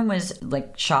 Stephen was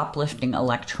like shoplifting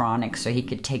electronics so he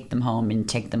could take them home and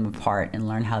take them apart and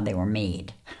learn how they were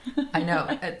made. I know.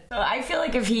 So I feel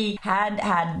like if he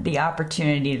had the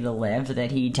opportunity to live,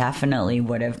 that he definitely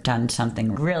would have done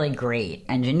something really great.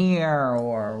 Engineer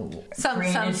or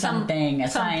created something.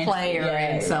 Some player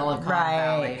in Silicon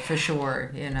Valley, for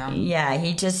sure, you know. Yeah,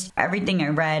 everything I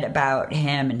read about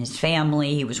him and his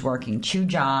family, he was working 2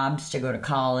 jobs to go to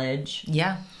college.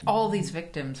 Yeah. All these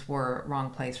victims were wrong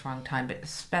place, wrong time, but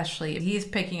especially he's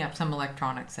picking up some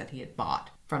electronics that he had bought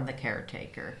from the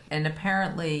caretaker. And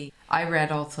apparently, I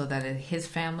read also that his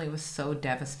family was so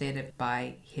devastated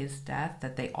by his death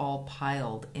that they all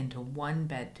piled into one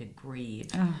bed to grieve.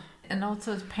 Oh. And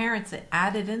also his parents, the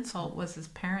added insult was his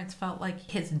parents felt like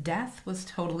his death was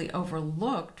totally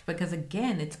overlooked because,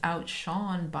 again, it's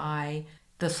outshone by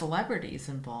the celebrities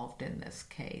involved in this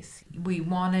case. We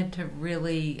wanted to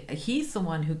really... He's the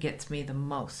one who gets me the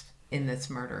most in this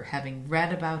murder, having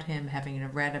read about him, having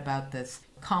read about this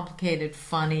complicated,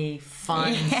 funny,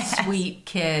 fun, sweet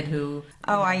kid who...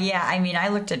 Yeah. I mean, I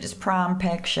looked at his prom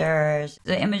pictures.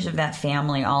 The image of that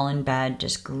family all in bed,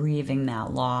 just grieving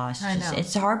that loss. I know.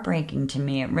 It's heartbreaking to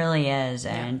me. It really is.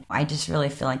 And I just really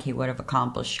feel like he would have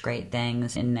accomplished great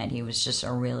things and that he was just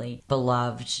a really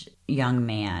beloved young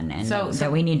man, and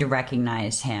that we need to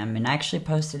recognize him. And I actually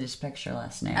posted his picture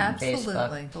last night on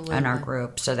Facebook on our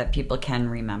group so that people can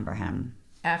remember him.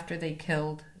 After they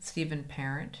killed Stephen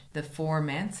Parent, the 4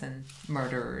 Manson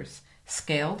murderers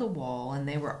scaled a wall, and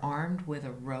they were armed with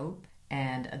a rope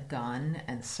and a gun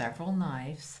and several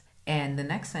knives. And the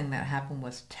next thing that happened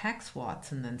was Tex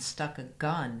Watson then stuck a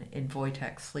gun in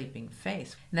Wojtek's sleeping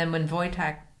face. And then when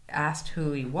Wojtek asked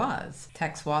who he was,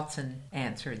 Tex Watson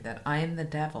answered that I am the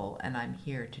devil and I'm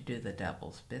here to do the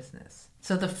devil's business.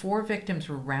 So the 4 victims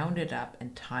were rounded up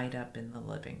and tied up in the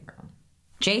living room.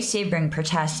 Jay Sebring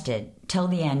protested till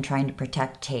the end, trying to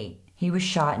protect Tate. He was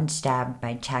shot and stabbed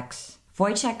by Tex.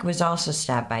 Wojtek was also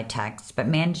stabbed by Tex, but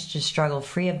managed to struggle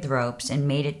free of the ropes and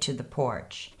made it to the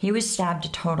porch. He was stabbed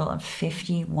a total of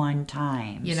 51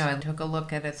 times. You know, I took a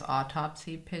look at his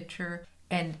autopsy picture,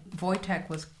 and Wojtek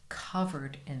was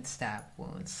covered in stab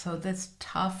wounds. So this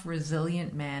tough,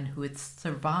 resilient man who had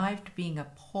survived being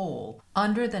a Pole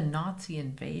under the Nazi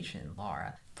invasion,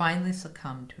 Laura, finally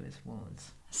succumbed to his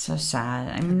wounds. So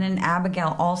sad. I mean, then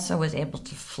Abigail also was able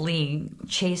to flee,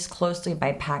 chased closely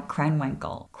by Pat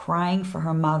Krenwinkel, crying for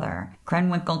her mother.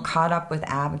 Krenwinkel caught up with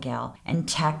Abigail, and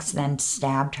Tex then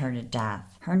stabbed her to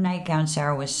death. Her nightgown,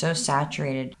 Sarah, was so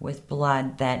saturated with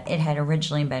blood that it had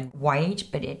originally been white,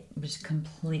 but it was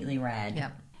completely red.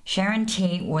 Yep. Sharon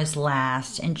Tate was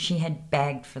last, and she had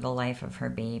begged for the life of her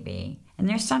baby. And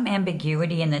there's some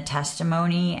ambiguity in the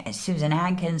testimony. Susan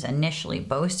Adkins initially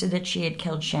boasted that she had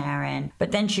killed Sharon,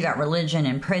 but then she got religion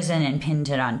in prison and pinned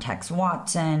it on Tex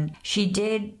Watson. She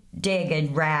did dig a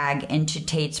rag into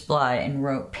Tate's blood and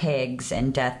wrote pigs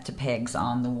and death to pigs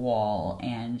on the wall,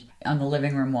 and on the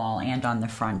living room wall, and on the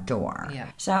front door. Yeah.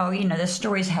 So, you know, the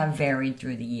stories have varied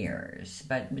through the years,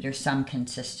 but there's some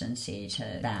consistency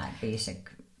to that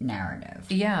basic narrative.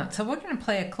 Yeah, so we're going to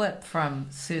play a clip from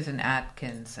Susan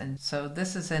Atkins, and so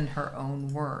this is in her own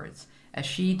words as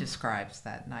she describes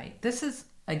that night. This is,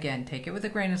 again, take it with a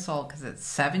grain of salt because it's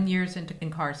 7 years into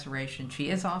incarceration. She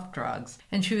is off drugs,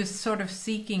 and she was sort of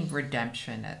seeking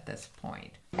redemption at this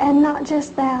point. And not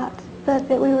just that, but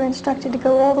that we were instructed to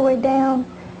go all the way down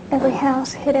every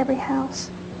house, hit every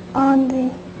house on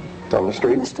the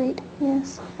street? On the street,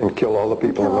 yes. And kill all the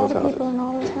people in those houses? Kill all the people in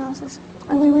all those houses.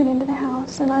 And we went into the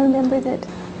house, and I remember that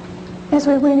as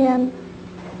we went in,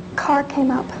 a car came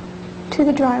up to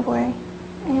the driveway,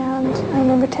 and I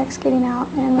remember Tex getting out,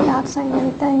 and without saying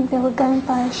anything, there were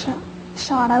gunfire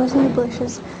shot. I was in the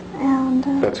bushes, and...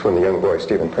 That's when the young boy,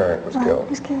 Stephen Parent, was killed. He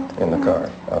was killed. In the car,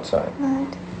 outside.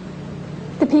 Right.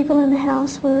 The people in the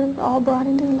house were all brought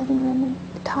into the living room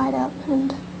and tied up,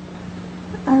 and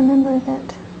I remember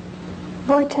that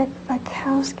Wojtek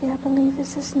Wachowski, I believe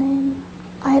is his name,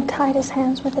 I had tied his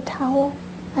hands with a towel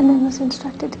and then was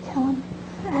instructed to kill him.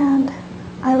 And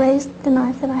I raised the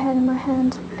knife that I had in my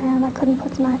hand, and I couldn't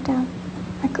put the knife down.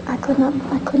 I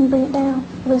couldn't bring it down.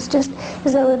 It was just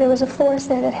as though there was a force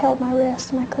there that held my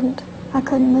wrist, and I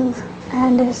couldn't move.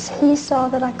 And as he saw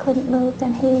that I couldn't move,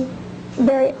 then he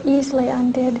very easily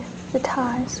undid the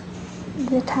ties,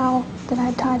 the towel that I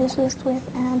had tied his wrist with,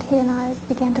 and he and I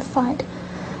began to fight.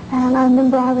 And I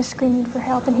remember I was screaming for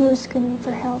help, and he was screaming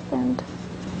for help, and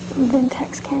then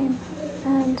Tex came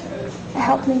and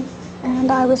helped me,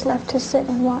 and I was left to sit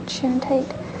and watch Sharon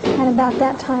Tate. And about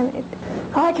that time,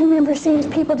 I can remember seeing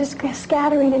people just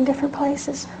scattering in different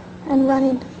places and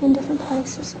running in different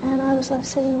places, and I was left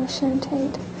sitting with Sharon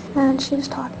Tate, and she was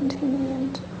talking to me,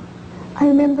 and I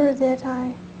remember that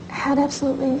I had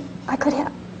absolutely, I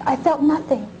felt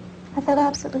nothing. I felt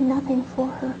absolutely nothing for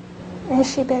her as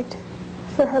she begged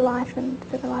for her life and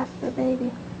for the life of her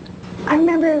baby. I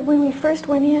remember when we first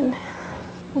went in,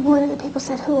 one of the people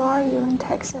said, "Who are you?" And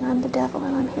Tex said, "I'm the devil,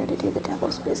 and I'm here to do the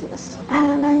devil's business."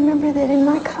 And I remember that in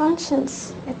my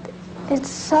conscience, it's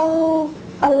so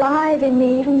alive in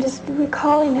me, even just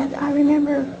recalling it. I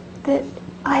remember that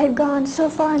I had gone so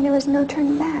far and there was no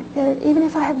turning back. Even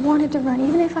if I had wanted to run,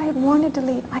 even if I had wanted to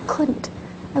leave, I couldn't.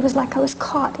 It was like I was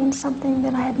caught in something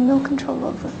that I had no control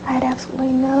over. I had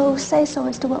absolutely no say-so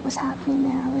as to what was happening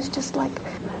there. I was just like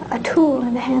a tool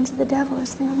in the hands of the devil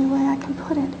is the only way I can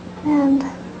put it. And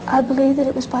I believe that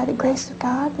it was by the grace of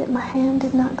God that my hand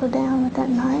did not go down with that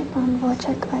knife on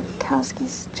Wojtek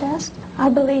Wachowski's chest. I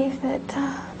believe that...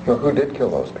 Well, who did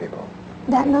kill those people?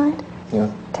 That night? Yeah.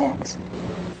 Tex.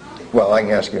 Well, I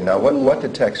can ask you now, what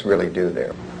did Tex really do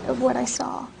there? Of what I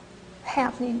saw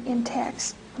happening in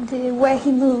Tex. The way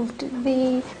he moved,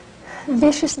 the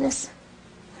viciousness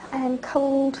and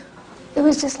cold. It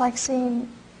was just like seeing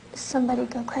somebody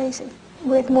go crazy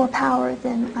with more power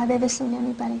than I've ever seen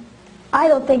anybody. I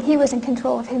don't think he was in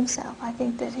control of himself. I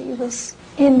think that he was,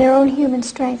 in their own human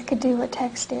strength, could do what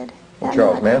Tex did. Well,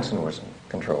 Charles Manson was in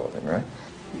control of him, right?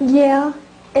 Yeah,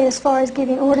 as far as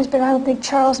giving orders, but I don't think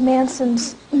Charles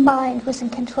Manson's mind was in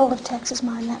control of Tex's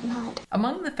mind that night.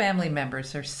 Among the family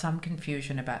members, there's some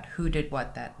confusion about who did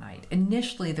what that night.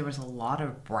 Initially, there was a lot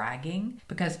of bragging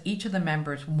because each of the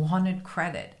members wanted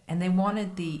credit, and they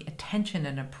wanted the attention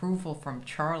and approval from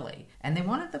Charlie, and they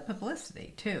wanted the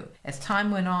publicity too. As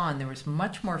time went on, there was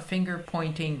much more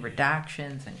finger-pointing,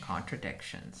 redactions, and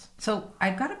contradictions. So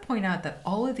I've got to point out that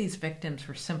all of these victims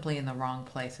were simply in the wrong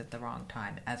place at the wrong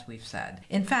time, as we've said.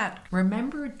 In fact,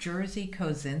 remember Jerzy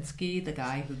Kosinski, the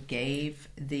guy who gave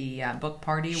the book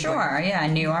party? Sure, yeah,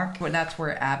 in New York. That's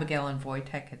where Abigail and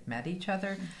Wojtek had met each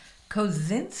other.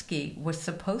 Kosinski was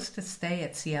supposed to stay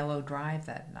at Cielo Drive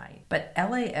that night, but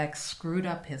LAX screwed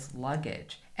up his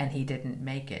luggage and he didn't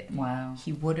make it. Wow.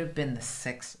 He would have been the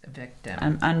sixth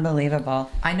victim. Unbelievable.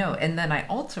 I know. And then I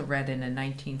also read in a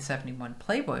 1971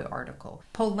 Playboy article,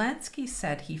 Polanski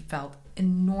said he felt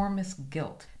enormous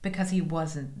guilt because he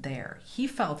wasn't there. He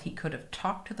felt he could have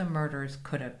talked to the murderers,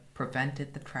 could have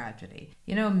prevented the tragedy.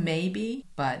 You know, maybe,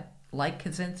 but like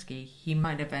Kosinski, he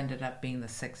might have ended up being the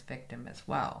sixth victim as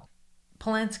well.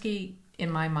 Polanski,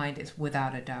 in my mind, is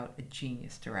without a doubt a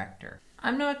genius director.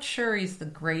 I'm not sure he's the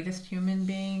greatest human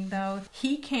being, though.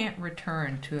 He can't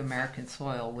return to American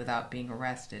soil without being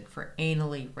arrested for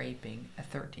anally raping a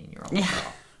 13-year-old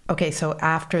girl. Okay, so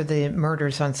after the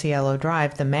murders on Cielo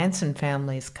Drive, the Manson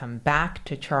families come back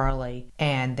to Charlie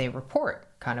and they report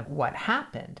kind of what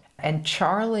happened. And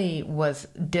Charlie was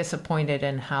disappointed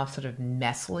in how sort of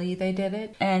messily they did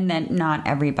it. And that not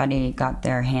everybody got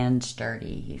their hands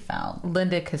dirty, he felt.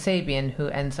 Linda Kasabian, who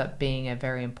ends up being a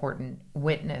very important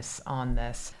witness on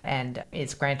this and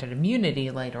is granted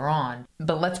immunity later on.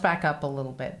 But let's back up a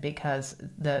little bit because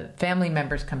the family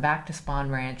members come back to Spahn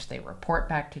Ranch. They report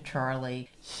back to Charlie.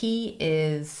 He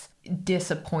is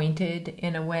disappointed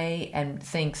in a way and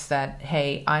thinks that,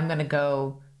 hey, I'm going to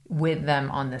go with them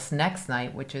on this next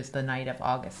night, which is the night of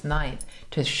August 9th,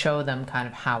 to show them kind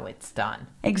of how it's done.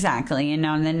 Exactly. And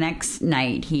on the next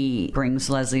night, he brings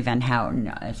Leslie Van Houten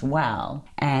as well.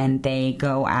 And they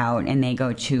go out and they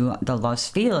go to the Los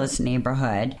Feliz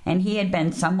neighborhood. And he had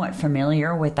been somewhat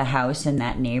familiar with the house in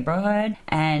that neighborhood.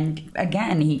 And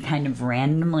again, he kind of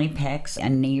randomly picks a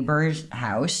neighbor's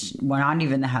house, well, not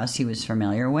even the house he was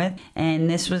familiar with. And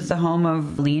this was the home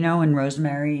of Lino and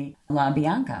Rosemary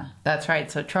LaBianca. That's right.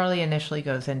 So Charlie initially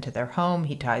goes into their home,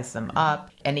 he ties them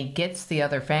up, and he gets the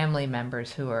other family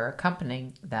members who are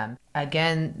accompanying them.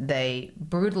 Again, they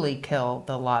brutally kill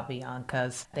the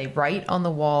LaBiancas. They write on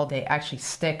the wall, they actually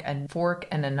stick a fork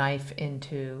and a knife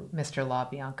into Mr.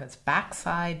 LaBianca's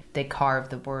backside. They carve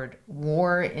the word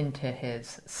war into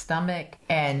his stomach,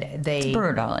 and they... It's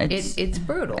brutal. It's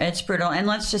brutal. It's brutal. And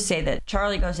let's just say that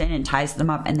Charlie goes in and ties them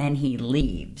up, and then he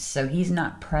leaves. So he's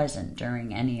not present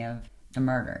during any of the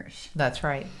murders. That's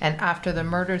right. And after the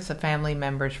murders, the family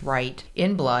members write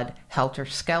in blood, helter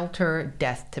skelter,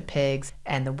 death to pigs,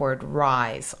 and the word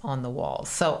rise on the walls.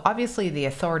 So obviously the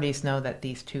authorities know that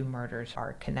these two murders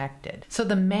are connected. So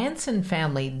the Manson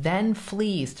family then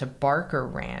flees to Barker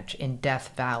Ranch in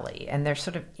Death Valley, and they're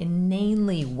sort of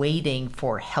inanely waiting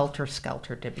for helter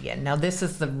skelter to begin. Now this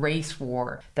is the race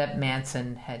war that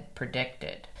Manson had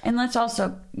predicted. And let's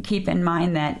also keep in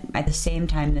mind that at the same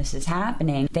time this is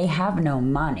happening, they have no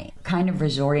money, kind of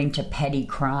resorting to petty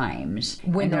crimes.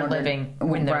 When they're living.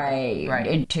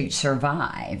 Right. To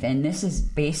survive. And this is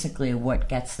basically what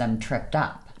gets them tripped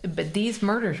up. But these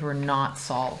murders were not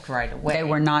solved right away. They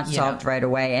were not solved right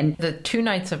away. And the 2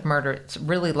 nights of murder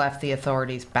really left the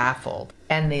authorities baffled.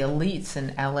 And the elites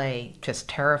in LA just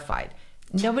terrified.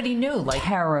 Nobody knew,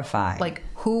 terrified.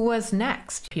 Who was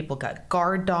next? People got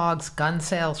guard dogs, gun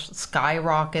sales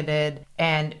skyrocketed,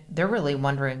 and they're really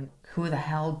wondering who the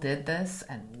hell did this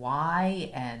and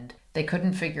why, and they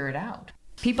couldn't figure it out.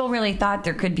 People really thought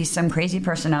there could be some crazy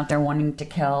person out there wanting to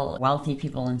kill wealthy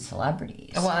people and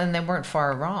celebrities. Well, and they weren't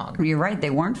far wrong. You're right, they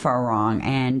weren't far wrong.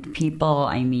 And people,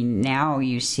 now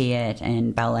you see it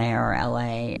in Bel Air,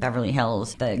 LA, Beverly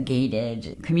Hills, the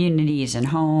gated communities and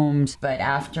homes. But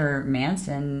after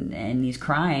Manson and these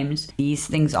crimes, these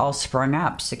things all sprung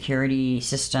up. Security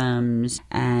systems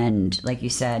and, like you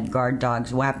said, guard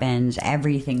dogs, weapons,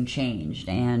 everything changed.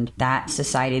 And that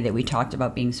society that we talked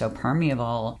about being so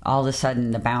permeable, all of a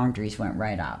sudden the boundaries went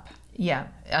right up. Yeah,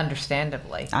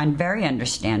 understandably. And very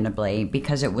understandably,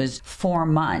 because it was 4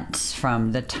 months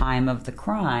from the time of the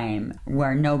crime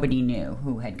where nobody knew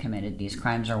who had committed these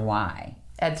crimes or why.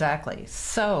 Exactly.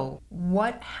 So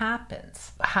what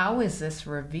happens? How is this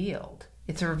revealed?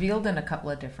 It's revealed in a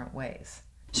couple of different ways.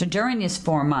 So during these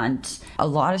 4 months, a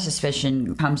lot of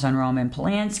suspicion comes on Roman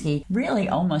Polanski, really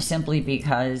almost simply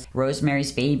because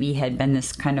Rosemary's Baby had been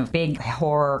this kind of big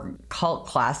horror cult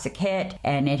classic hit,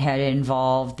 and it had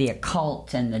involved the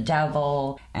occult and the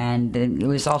devil, and there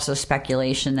was also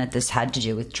speculation that this had to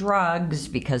do with drugs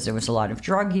because there was a lot of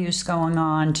drug use going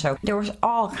on. So there was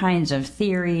all kinds of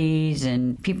theories,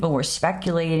 and people were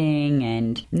speculating,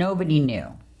 and nobody knew.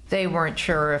 They weren't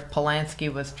sure if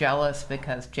Polanski was jealous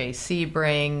because Jay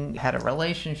Sebring had a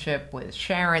relationship with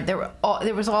Sharon. There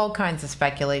was all kinds of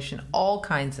speculation, all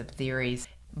kinds of theories.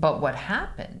 But what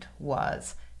happened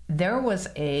was there was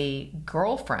a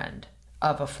girlfriend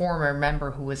of a former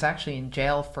member who was actually in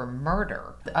jail for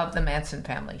murder of the Manson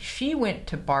family. She went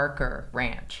to Barker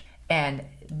Ranch, and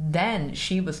then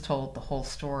she was told the whole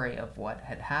story of what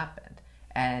had happened.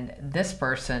 And this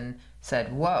person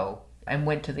said, whoa, and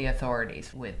went to the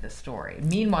authorities with the story.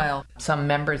 Meanwhile, some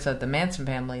members of the Manson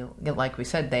family, like we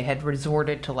said, they had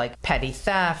resorted to like petty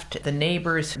theft. The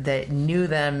neighbors that knew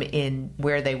them in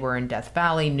where they were in Death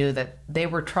Valley knew that they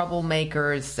were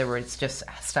troublemakers. There was just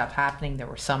stuff happening. There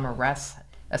were some arrests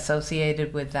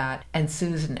associated with that. And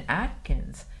Susan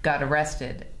Atkins got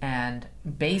arrested and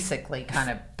basically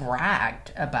kind of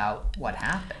bragged about what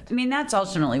happened. I mean, that's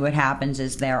ultimately what happens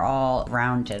is they're all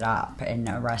rounded up and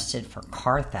arrested for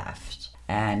car theft.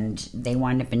 And they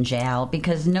wind up in jail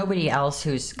because nobody else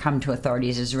who's come to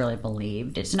authorities is really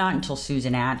believed. It's not until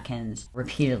Susan Atkins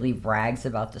repeatedly brags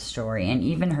about the story, and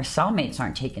even her cellmates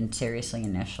aren't taken seriously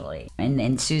initially.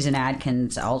 And Susan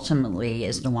Atkins ultimately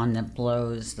is the one that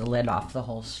blows the lid off the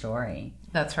whole story.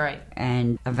 That's right.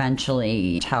 And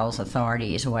eventually tells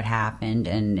authorities what happened,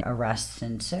 and arrests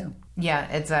ensue. Yeah,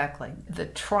 exactly. The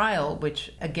trial,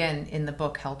 which again in the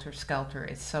book Helter Skelter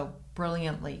is so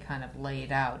brilliantly kind of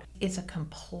laid out, is a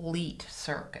complete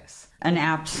circus. An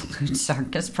absolute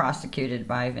circus prosecuted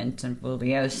by Vincent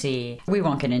Bugliosi. We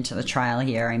won't get into the trial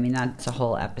here. I mean, that's a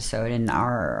whole episode, and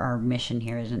our mission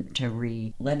here isn't to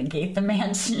re-litigate the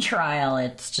Manson trial.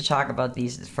 It's to talk about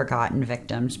these forgotten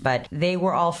victims. But they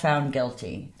were all found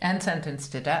guilty. And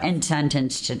sentenced to death. And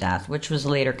sentenced to death, which was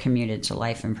later commuted to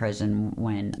life in prison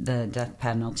when the death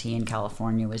penalty in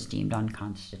California was deemed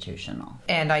unconstitutional.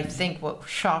 And I think what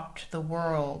shocked the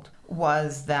world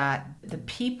was that the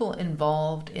people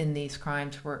involved in these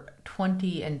crimes were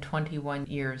 20 and 21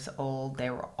 years old. They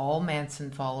were all Manson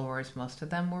followers. Most of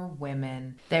them were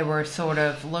women. They were sort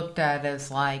of looked at as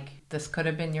like, this could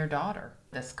have been your daughter.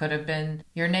 This could have been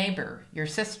your neighbor, your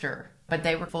sister. But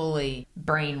they were fully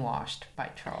brainwashed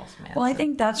by Charles Manson. Well, I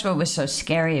think that's what was so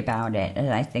scary about it.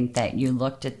 And I think that you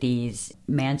looked at these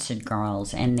Manson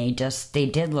girls and they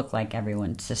did look like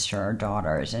everyone's sister or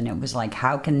daughters. And it was like,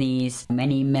 how can these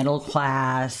many middle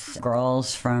class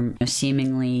girls from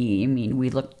seemingly, I mean, we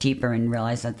looked deeper and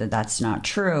realized that that's not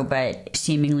true, but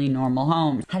seemingly normal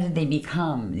homes, how did they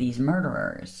become these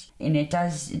murderers? And it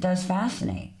does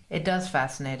fascinate. It does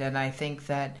fascinate, and I think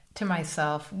that to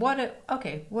myself, what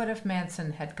if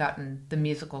Manson had gotten the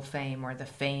musical fame or the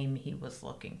fame he was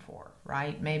looking for,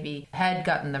 right? Maybe had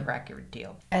gotten the record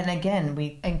deal. And again,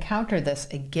 we encounter this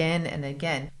again and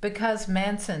again. Because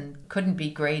Manson couldn't be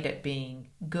great at being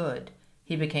good,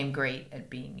 he became great at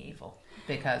being evil.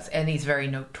 And he's very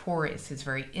notorious, he's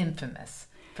very infamous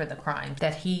for the crimes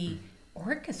that he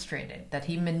orchestrated, that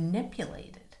he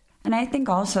manipulated. And I think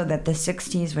also that the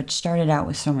 60s, which started out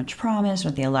with so much promise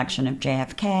with the election of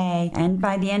JFK, and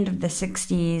by the end of the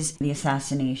 60s, the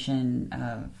assassination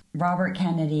of Robert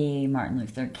Kennedy, Martin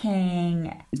Luther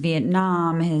King,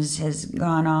 Vietnam has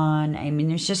gone on. I mean,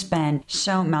 there's just been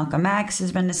Malcolm X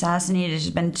has been assassinated.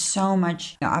 There's been so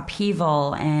much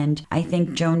upheaval, and I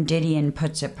think Joan Didion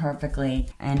puts it perfectly.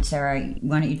 And Sarah,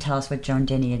 why don't you tell us what Joan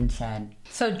Didion said?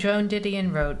 So Joan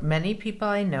Didion wrote, "Many people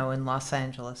I know in Los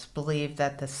Angeles believe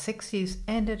that the 60s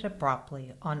ended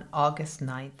abruptly on August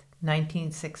 9th,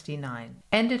 1969.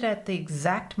 Ended at the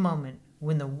exact moment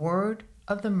when the word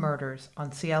of the murders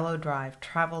on Cielo Drive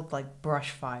traveled like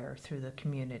brush fire through the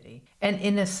community. And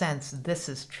in a sense, this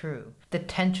is true. The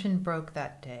tension broke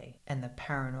that day and the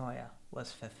paranoia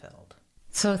was fulfilled."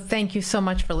 So thank you so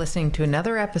much for listening to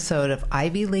another episode of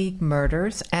Ivy League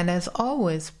Murders. And as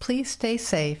always, please stay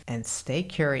safe and stay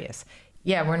curious.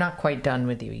 Yeah, we're not quite done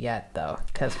with you yet, though,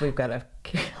 because we've got a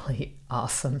really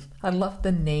awesome. I love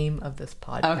the name of this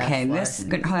podcast. Okay, Laura.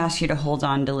 I'll ask you to hold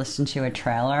on to listen to a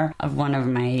trailer of one of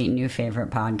my new favorite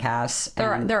podcasts.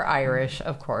 They're Irish,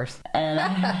 of course. And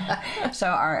so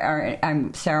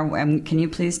Sarah, can you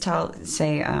please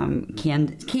say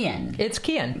Kian? It's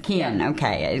Kian. Kian,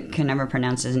 okay. I can never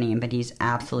pronounce his name, but he's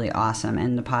absolutely awesome.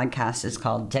 And the podcast is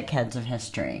called Dickheads of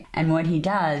History. And what he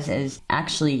does is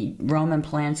actually Roman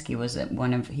Polanski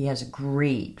he has a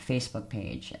great Facebook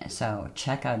page. So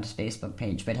check out his Facebook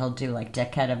page, but he'll do like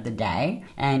Dickhead of the Day.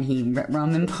 And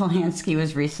Roman Polanski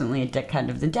was recently a Dickhead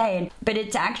of the Day. But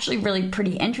it's actually really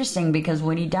pretty interesting because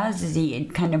what he does is he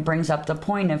kind of brings up the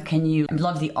point of, can you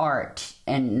love the art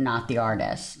and not the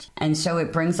artist? And so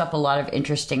it brings up a lot of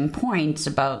interesting points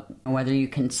about whether you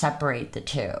can separate the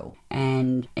two.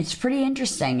 And it's pretty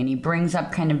interesting. And he brings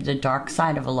up kind of the dark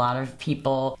side of a lot of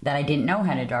people that I didn't know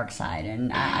had a dark side.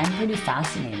 And I'm pretty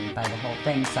fascinated by the whole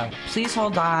thing. So please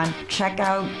hold on. Check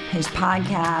out his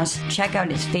podcast. Check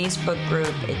out his Facebook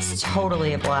group. It's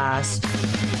totally a blast.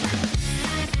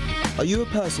 Are you a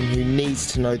person who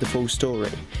needs to know the full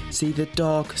story? See the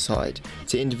dark side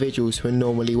to individuals who are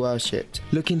normally worshipped?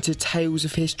 Look into tales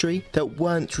of history that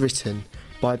weren't written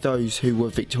by those who were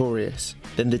victorious?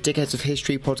 Then the Dickheads of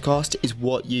History podcast is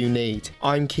what you need.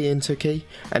 I'm Kian Tuki,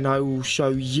 and I will show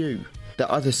you the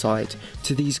other side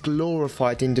to these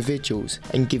glorified individuals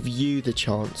and give you the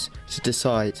chance to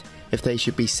decide if they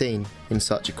should be seen in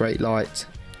such a great light.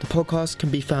 The podcast can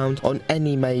be found on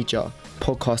any major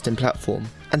podcasting platform,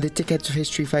 and the Dickheads of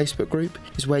History Facebook group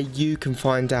is where you can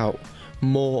find out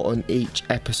more on each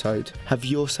episode. Have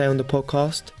your say on the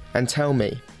podcast and tell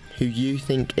me who you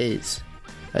think is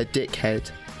a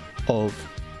dickhead of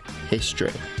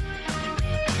history.